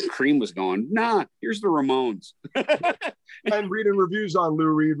whatever, Cream was going, nah, here's the Ramones. And reading reviews on Lou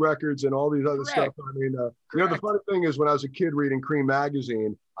Reed records and all these other stuff. I mean, the funny thing is when I was a kid reading Cream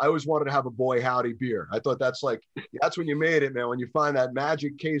magazine, I always wanted to have a Boy Howdy beer. I thought that's when you made it, man, when you find that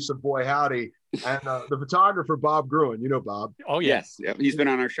magic case of Boy Howdy. And the photographer, Bob Gruen, Bob. Oh, yes. Yeah, he's been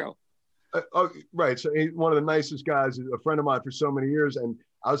on our show. Right. So he's one of the nicest guys, a friend of mine for so many years. And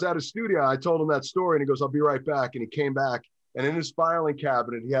I was at his studio. I told him that story and he goes, I'll be right back. And he came back and in his filing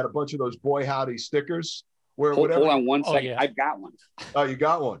cabinet, he had a bunch of those Boy Howdy stickers. Hold on one second. Yeah. I've got one. Oh, you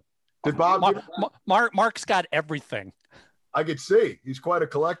got one. Did Bob? Mark's got everything. I could see. He's quite a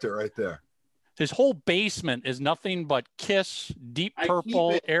collector right there. His whole basement is nothing but Kiss, Deep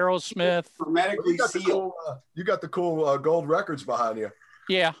Purple, Aerosmith. Hermetically sealed. You got the cool gold records behind you.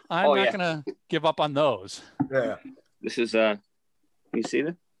 Yeah, I'm not going to give up on those. Yeah. This is, can you see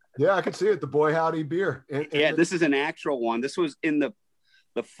that? Yeah, I can see it. The Boy Howdy beer. This is an actual one. This was in the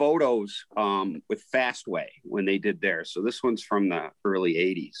photos with Fastway when they did theirs. So this one's from the early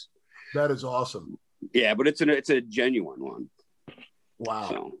 80s. That is awesome. Yeah, but it's a genuine one. Wow.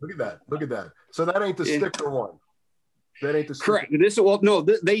 So. Look at that. So that ain't the sticker one. That ain't the sticker.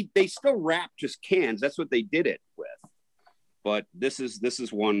 Correct. They still wrap just cans. That's what they did it with. But this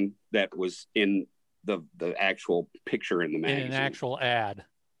is one that was in the actual picture in the magazine. In an actual ad.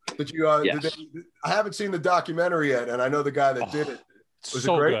 Did you I haven't seen the documentary yet, and I know the guy that did it. Was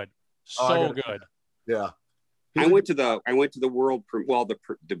so it great? Good. So good. Yeah. I went to the world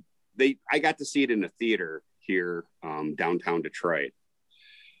I got to see it in a theater here downtown Detroit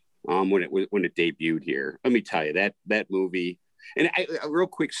when it debuted here. Let me tell you that movie, and a real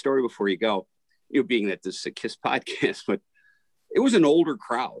quick story before you go, being that this is a Kiss podcast, but it was an older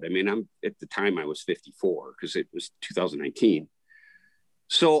crowd. I mean, at the time I was 54 because it was 2019.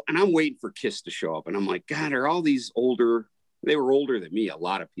 So, and I'm waiting for Kiss to show up and I'm like, God, are all these older, they were older than me, a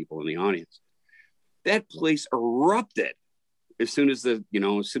lot of people in the audience. That place erupted as soon as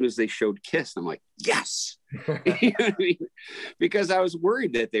they showed Kiss. I'm like, yes. You know what I mean? Because I was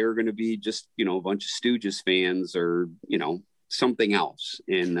worried that they were going to be just, a bunch of Stooges fans or, something else.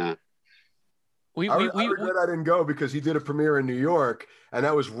 And I regret I didn't go because he did a premiere in New York, and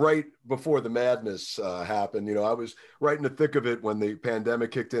that was right before the madness happened. You know, I was right in the thick of it when the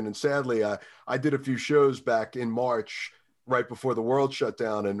pandemic kicked in, and sadly, I did a few shows back in March, right before the world shut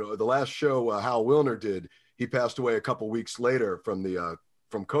down. And the last show Hal Wilner did, he passed away a couple weeks later from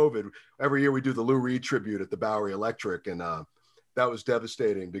COVID. Every year we do the Lou Reed tribute at the Bowery Electric, and that was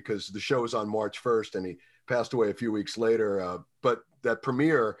devastating because the show was on March 1st, and he passed away a few weeks later. But that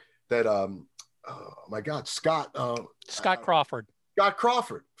premiere, that oh my God, Scott Crawford. Scott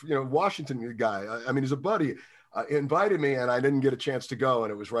Crawford, you know, Washington guy. I mean, he's a buddy. Invited me, and I didn't get a chance to go,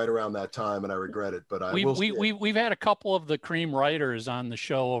 and it was right around that time, and I regret it. But we've had a couple of the Cream writers on the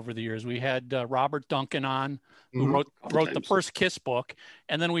show over the years. We had Robert Duncan on, who wrote the first Kiss book,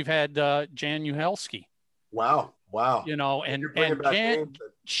 and then we've had Jan Uhelski. Wow. You know, and Jan,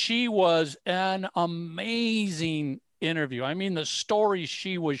 she was an amazing interview. I mean, the stories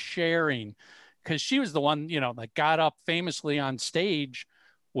she was sharing, because she was the one, you know, that got up famously on stage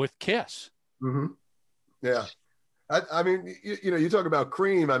with Kiss. Mm-hmm. Yeah. I mean, you know, you talk about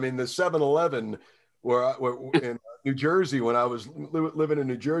Cream. I mean, the 7-Eleven where in New Jersey, when I was living in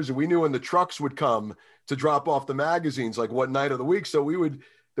New Jersey, we knew when the trucks would come to drop off the magazines, like what night of the week. So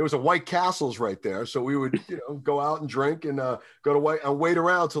there was a White Castle's right there. So we would, you know, go out and drink and go to White and wait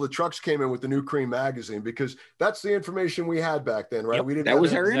around till the trucks came in with the new Cream magazine, because that's the information we had back then, right? Yep. We didn't. That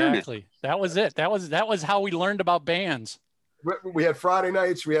was our internet. That was it. That was how we learned about bands. We had Friday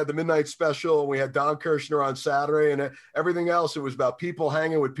nights, we had the midnight special, and we had Don Kirshner on Saturday, and everything else. It was about people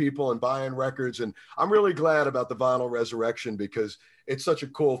hanging with people and buying records. And I'm really glad about the vinyl resurrection, because it's such a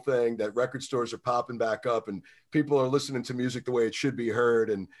cool thing that record stores are popping back up and people are listening to music the way it should be heard.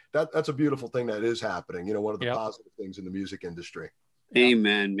 And that's a beautiful thing that is happening. You know, one of the positive things in the music industry.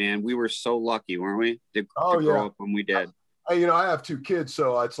 Amen, man. We were so lucky, weren't we? To grow up when we did. You know, I have 2 kids,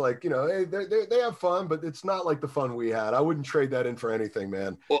 so it's like, you know, hey, they have fun, but it's not like the fun we had. I wouldn't trade that in for anything,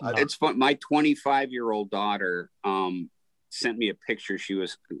 man. Well, it's fun. My 25-year-old daughter sent me a picture. She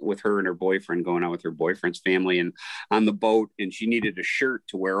was with her and her boyfriend going out with her boyfriend's family and on the boat, and she needed a shirt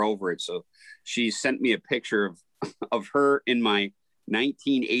to wear over it. So she sent me a picture of her in my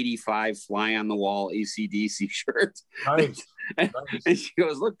 1985 fly on the wall AC/DC shirt. Nice. And she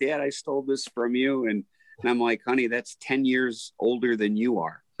goes, "Look, Dad, I stole this from you." And I'm like, "Honey, that's 10 years older than you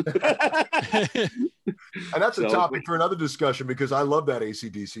are." And that's a topic for another discussion, because I love that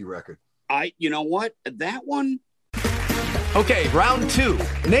AC/DC record. You know what? That one. Okay, round 2.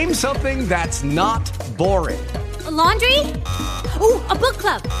 Name something that's not boring. A laundry? Ooh, a book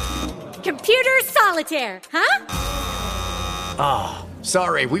club. Computer solitaire, huh? Ah,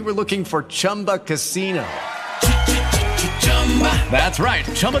 sorry, we were looking for Chumba Casino. That's right.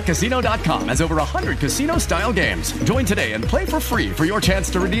 ChumbaCasino.com has over 100 casino-style games. Join today and play for free for your chance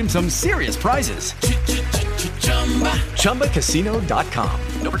to redeem some serious prizes. ChumbaCasino.com.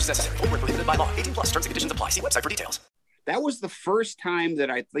 No purchase necessary. Void where prohibited by law. 18+ terms and conditions apply. See website for details. That was the first time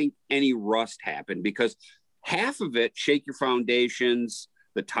that I think any rust happened, because half of it, Shake Your Foundations,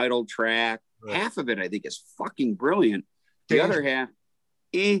 the title track, half of it I think is fucking brilliant. The other half,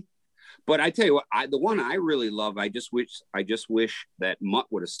 But I tell you what, the one I really love, I just wish that Mutt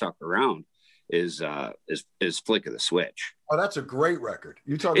would have stuck around, is Flick of the Switch. Oh, that's a great record.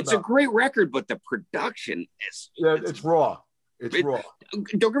 It's a great record, but the production is it's raw. It's raw. Don't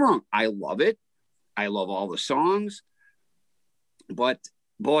get me wrong, I love it. I love all the songs, but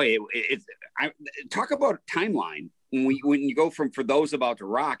boy, talk about a timeline. When you go from For Those About to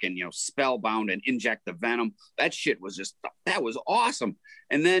Rock and, you know, Spellbound and Inject the Venom, that shit was that was awesome.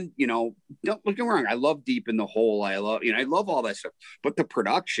 And then, you know, don't get me wrong, I love Deep in the Hole. I love all that stuff, but the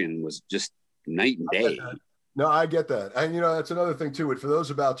production was just night and day. No, I get that. And, you know, that's another thing too. For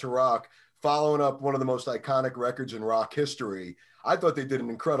Those About to Rock, following up one of the most iconic records in rock history, I thought they did an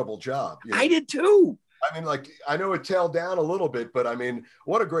incredible job. You know? I did too. I mean, like, I know it tailed down a little bit, but I mean,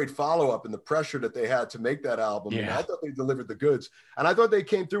 what a great follow-up and the pressure that they had to make that album. Yeah. I thought they delivered the goods, and I thought they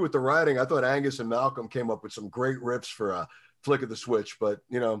came through with the writing. I thought Angus and Malcolm came up with some great riffs for Flick of the Switch, but,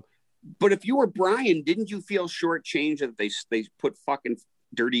 you know. But if you were Brian, didn't you feel shortchanged that they put fucking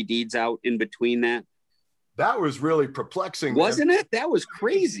Dirty Deeds out in between that? That was really perplexing. Wasn't it? That was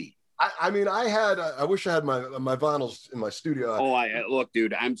crazy. I mean, I wish I had my vinyls in my studio. Look,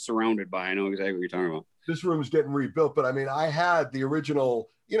 dude, I'm surrounded by, I know exactly what you're talking about. This room's getting rebuilt, but I mean, I had the original,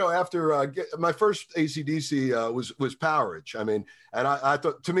 you know, after my first AC/DC was Powerage. I mean, and I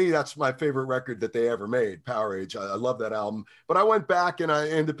thought, to me, that's my favorite record that they ever made, Powerage. I love that album. But I went back in an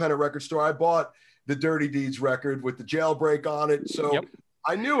independent record store. I bought the Dirty Deeds record with the Jailbreak on it. So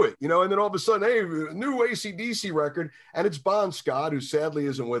I knew it, and then all of a sudden, hey, new AC/DC record, and it's Bon Scott, who sadly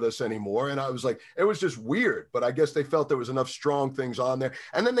isn't with us anymore. And I was like, it was just weird, but I guess they felt there was enough strong things on there.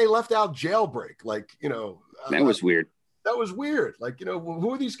 And then they left out Jailbreak, that was weird. That was weird.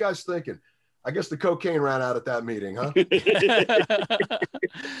 Who are these guys thinking? I guess the cocaine ran out at that meeting, huh?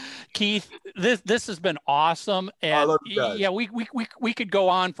 Keith, this has been awesome, and I love you guys. Yeah, we could go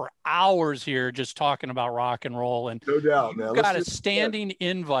on for hours here just talking about rock and roll, and no doubt, man. Got a standing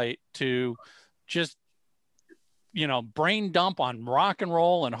invite to just brain dump on rock and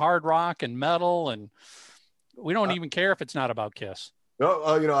roll and hard rock and metal, and we don't even care if it's not about Kiss. No,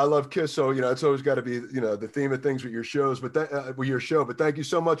 I love Kiss, so it's always got to be the theme of things with your shows, but with your show. But thank you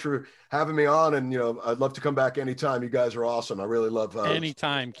so much for having me on, and I'd love to come back anytime. You guys are awesome. I really love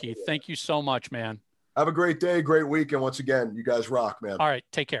anytime, Keith. Thank you so much, man. Have a great day, great week, and once again, you guys rock, man. All right,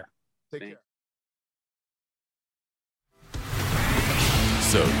 take care. Take care.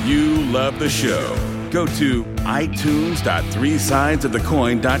 So you love the show. Go to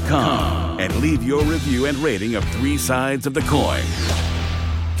itunes.3sidesofthecoin.com and leave your review and rating of 3 Sides of the Coin.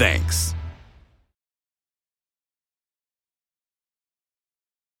 Thanks.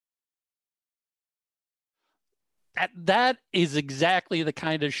 That is exactly the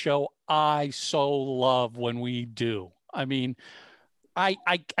kind of show I so love when we do. I mean, I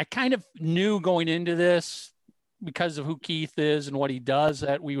kind of knew going into this, because of who Keith is and what he does,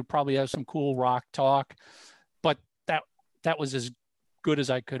 that we would probably have some cool rock talk, but that was as good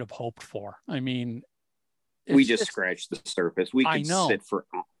as I could have hoped for. I mean, we just scratched the surface. We could sit for.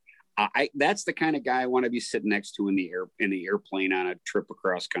 That's the kind of guy I want to be sitting next to in the airplane on a trip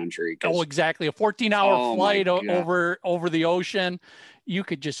across country. Oh, exactly. A 14-hour flight over the ocean. You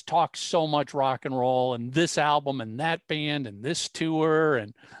could just talk so much rock and roll and this album and that band and this tour.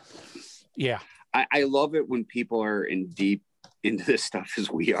 And yeah. I love it when people are in deep into this stuff as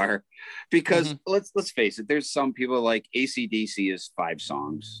we are, because let's face it, there's some people like AC/DC is 5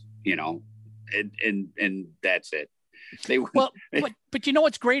 songs, and that's it. But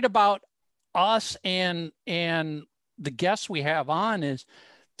what's great about us and the guests we have on is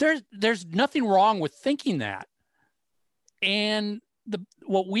there's nothing wrong with thinking that. And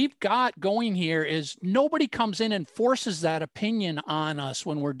what we've got going here is nobody comes in and forces that opinion on us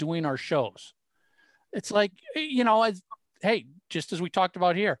when we're doing our shows. It's like, hey, just as we talked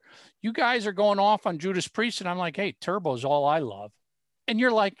about here, you guys are going off on Judas Priest, and I'm like, hey, Turbo's all I love. And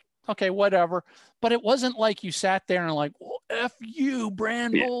you're like, okay, whatever. But it wasn't like you sat there and like, well, F you,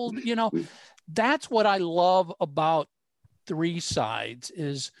 Brandvold. That's what I love about 3 Sides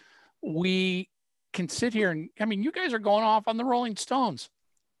is we can sit here and, I mean, you guys are going off on the Rolling Stones.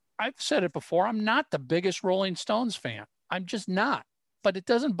 I've said it before. I'm not the biggest Rolling Stones fan. I'm just not. But it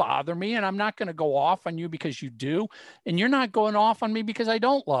doesn't bother me, and I'm not going to go off on you because you do, and you're not going off on me because I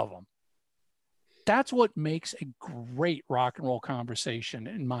don't love them. That's what makes a great rock and roll conversation,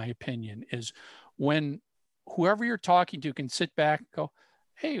 in my opinion, is when whoever you're talking to can sit back and go,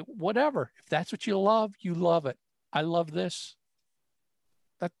 hey, whatever. If that's what you love it. I love this.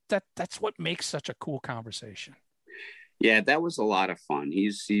 That's what makes such a cool conversation. Yeah, that was a lot of fun.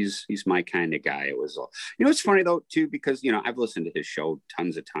 He's my kind of guy. It was, it's funny though too, because I've listened to his show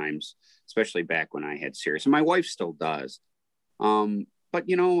tons of times, especially back when I had Sirius, and my wife still does. But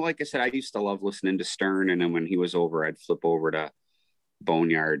like I said, I used to love listening to Stern, and then when he was over, I'd flip over to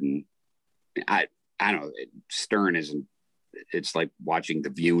Boneyard, and I don't know, Stern isn't. It's like watching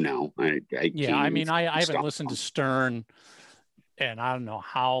The View now. I haven't listened to Stern, and I don't know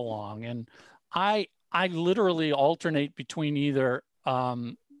how long, and I literally alternate between either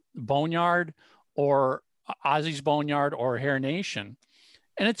Boneyard or Ozzy's Boneyard or Hair Nation.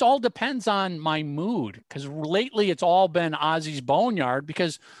 And it all depends on my mood, because lately it's all been Ozzy's Boneyard,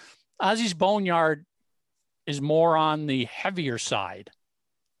 because Ozzy's Boneyard is more on the heavier side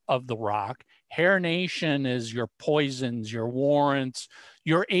of the rock. Hair Nation is your Poisons, your Warrants,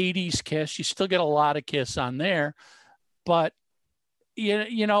 your 80s Kiss. You still get a lot of Kiss on there. But,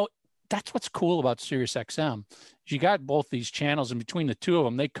 that's what's cool about SiriusXM. You got both these channels, and between the two of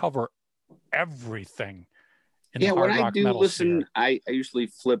them, they cover everything. When I do listen, I usually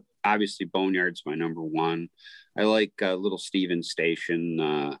flip. Obviously, Boneyard's my number one. I like Little Steven's station,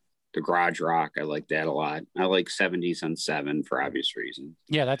 the Garage Rock. I like that a lot. I like 70s on 7 for obvious reasons.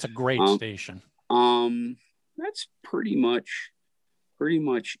 Yeah, that's a great station. That's pretty much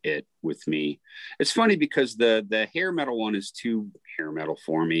it with me. It's funny because the hair metal one is too hair metal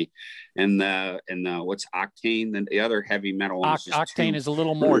for me, and the what's Octane, the other heavy metal one Octane is a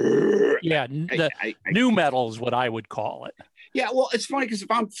little more new metal is what I would call it. Yeah, well, it's funny because if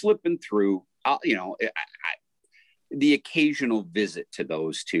I'm flipping through, the occasional visit to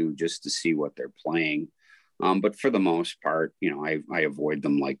those two just to see what they're playing. But for the most part, you know, I avoid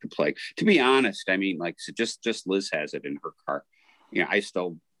them like the plague. To be honest, I mean, like, so just Liz has it in her car. You know, I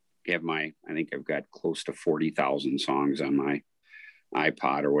still have I think I've got close to 40,000 songs on my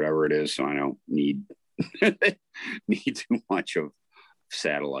iPod or whatever it is. So I don't need too much of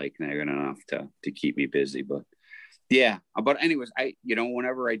satellite enough to keep me busy. But yeah, but anyways,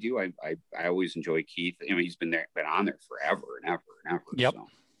 whenever I do, I always enjoy Keith. I mean, he's been on there forever and ever and ever. Yep.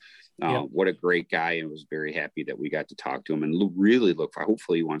 So. What a great guy, and was very happy that we got to talk to him and really look for.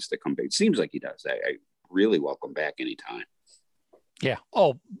 Hopefully, he wants to come back. It seems like he does. I really welcome back anytime. Yeah.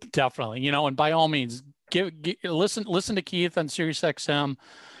 Oh, definitely. You know, and by all means, listen to Keith on SiriusXM.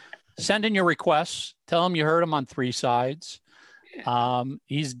 Send in your requests. Tell him you heard him on Three Sides.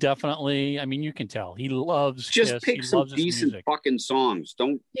 He's definitely. I mean, you can tell he loves. Just Kiss. pick some decent fucking songs.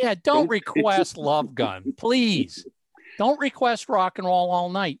 Don't request Love Gun, please. Don't request Rock and Roll All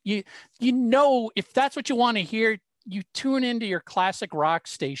Night. You know, if that's what you want to hear, you tune into your classic rock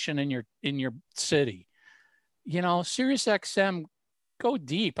station in your city. You know, SiriusXM, go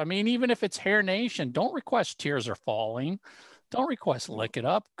deep. I mean, even if it's Hair Nation, don't request Tears Are Falling. Don't request Lick It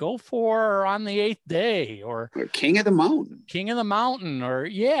Up. Go for On the Eighth Day or King of the Mountain. Or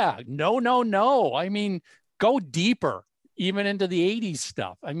No. I mean, go deeper, even into the 80s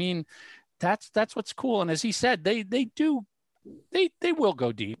stuff. I mean, that's what's cool. And as he said, they will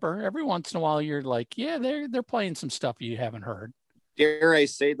go deeper. Every once in a while you're like, yeah, they're playing some stuff you haven't heard. Dare I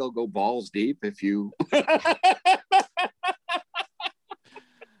say they'll go balls deep if you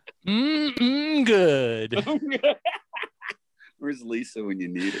good. Where's Lisa when you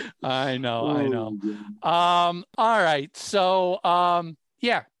need her? I know. All right. So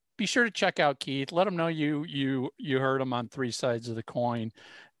yeah, be sure to check out Keith. Let him know you heard him on Three Sides of the Coin.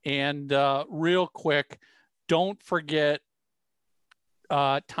 And real quick, don't forget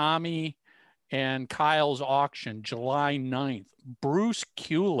Tommy and Kyle's auction, July 9th. Bruce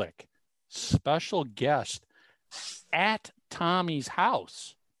Kulick, special guest at Tommy's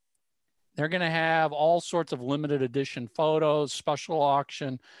house. They're going to have all sorts of limited edition photos, special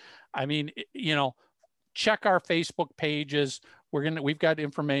auction. I mean, you know, check our Facebook pages. We've got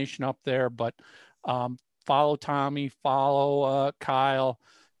information up there, but follow Tommy, follow Kyle.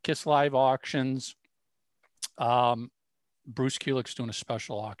 Kiss Live Auctions. Bruce Kulick's doing a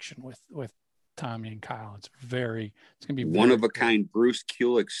special auction with Tommy and Kyle. It's going to be one of a kind Bruce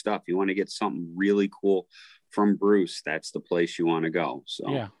Kulick stuff. You want to get something really cool from Bruce, that's the place you want to go.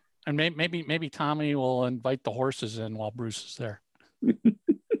 So yeah, and maybe Tommy will invite the horses in while Bruce is there.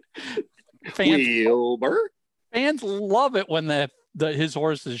 Fans love it when his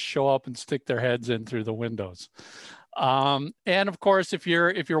horses show up and stick their heads in through the windows. And of course, if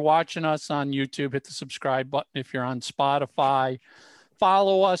you're watching us on YouTube, hit the subscribe button. If you're on Spotify,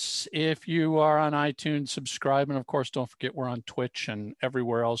 follow us. If you are on iTunes, subscribe. And of course, don't forget we're on Twitch and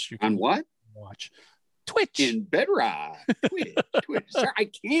everywhere else you can on what? Watch. Twitch. In Bedrock. Twitch. Sir, I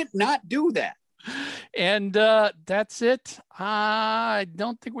can't not do that. And that's it. I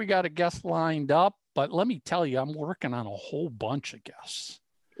don't think we got a guest lined up, but let me tell you, I'm working on a whole bunch of guests.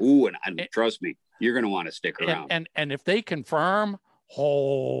 Ooh, and trust me, you're going to want to stick around. And if they confirm,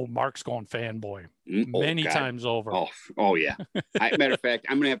 Mark's going fanboy many times over. Oh yeah. Matter of fact,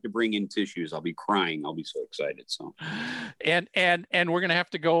 I'm going to have to bring in tissues. I'll be crying. I'll be so excited. So, and we're going to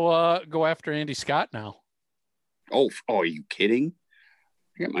have to go after Andy Scott now. Oh, are you kidding?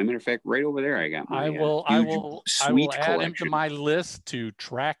 I got my, matter of fact, right over there. I got my. I will add him to my list to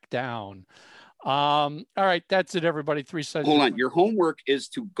track down. All right, that's it, everybody. 3 Sides. Hold on. Your homework is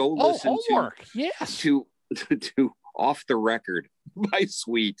to go listen to Off the Record by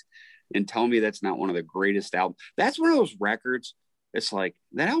Sweet and tell me that's not one of the greatest albums. That's one of those records. It's like,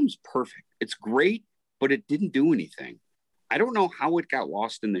 that album's perfect. It's great, but it didn't do anything. I don't know how it got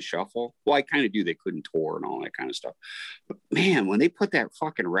lost in the shuffle. Well, I kind of do. They couldn't tour and all that kind of stuff. But man, when they put that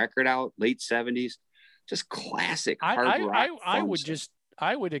fucking record out, late 70s, just classic hard rock.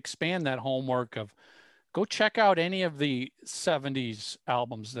 I would expand that homework of go check out any of the 70s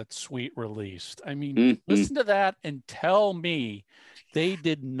albums that Sweet released. I mean, listen to that and tell me they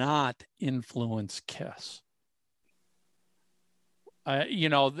did not influence Kiss.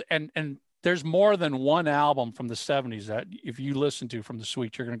 And there's more than one album from the 70s that if you listen to from the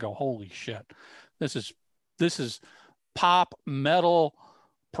Sweet, you're going to go, holy shit, this is pop metal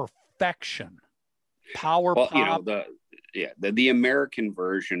perfection. Pop. You know, the American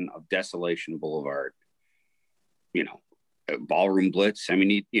version of Desolation Boulevard, you know, Ballroom Blitz. I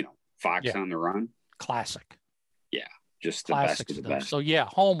mean, Fox on the Run. Classic. Yeah. Just the best of the best. So yeah,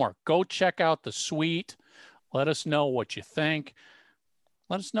 homework. Go check out the Sweet Let us know what you think.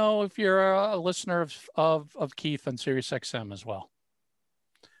 Let us know if you're a listener of Keith on SiriusXM as well.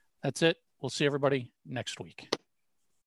 That's it. We'll see everybody next week.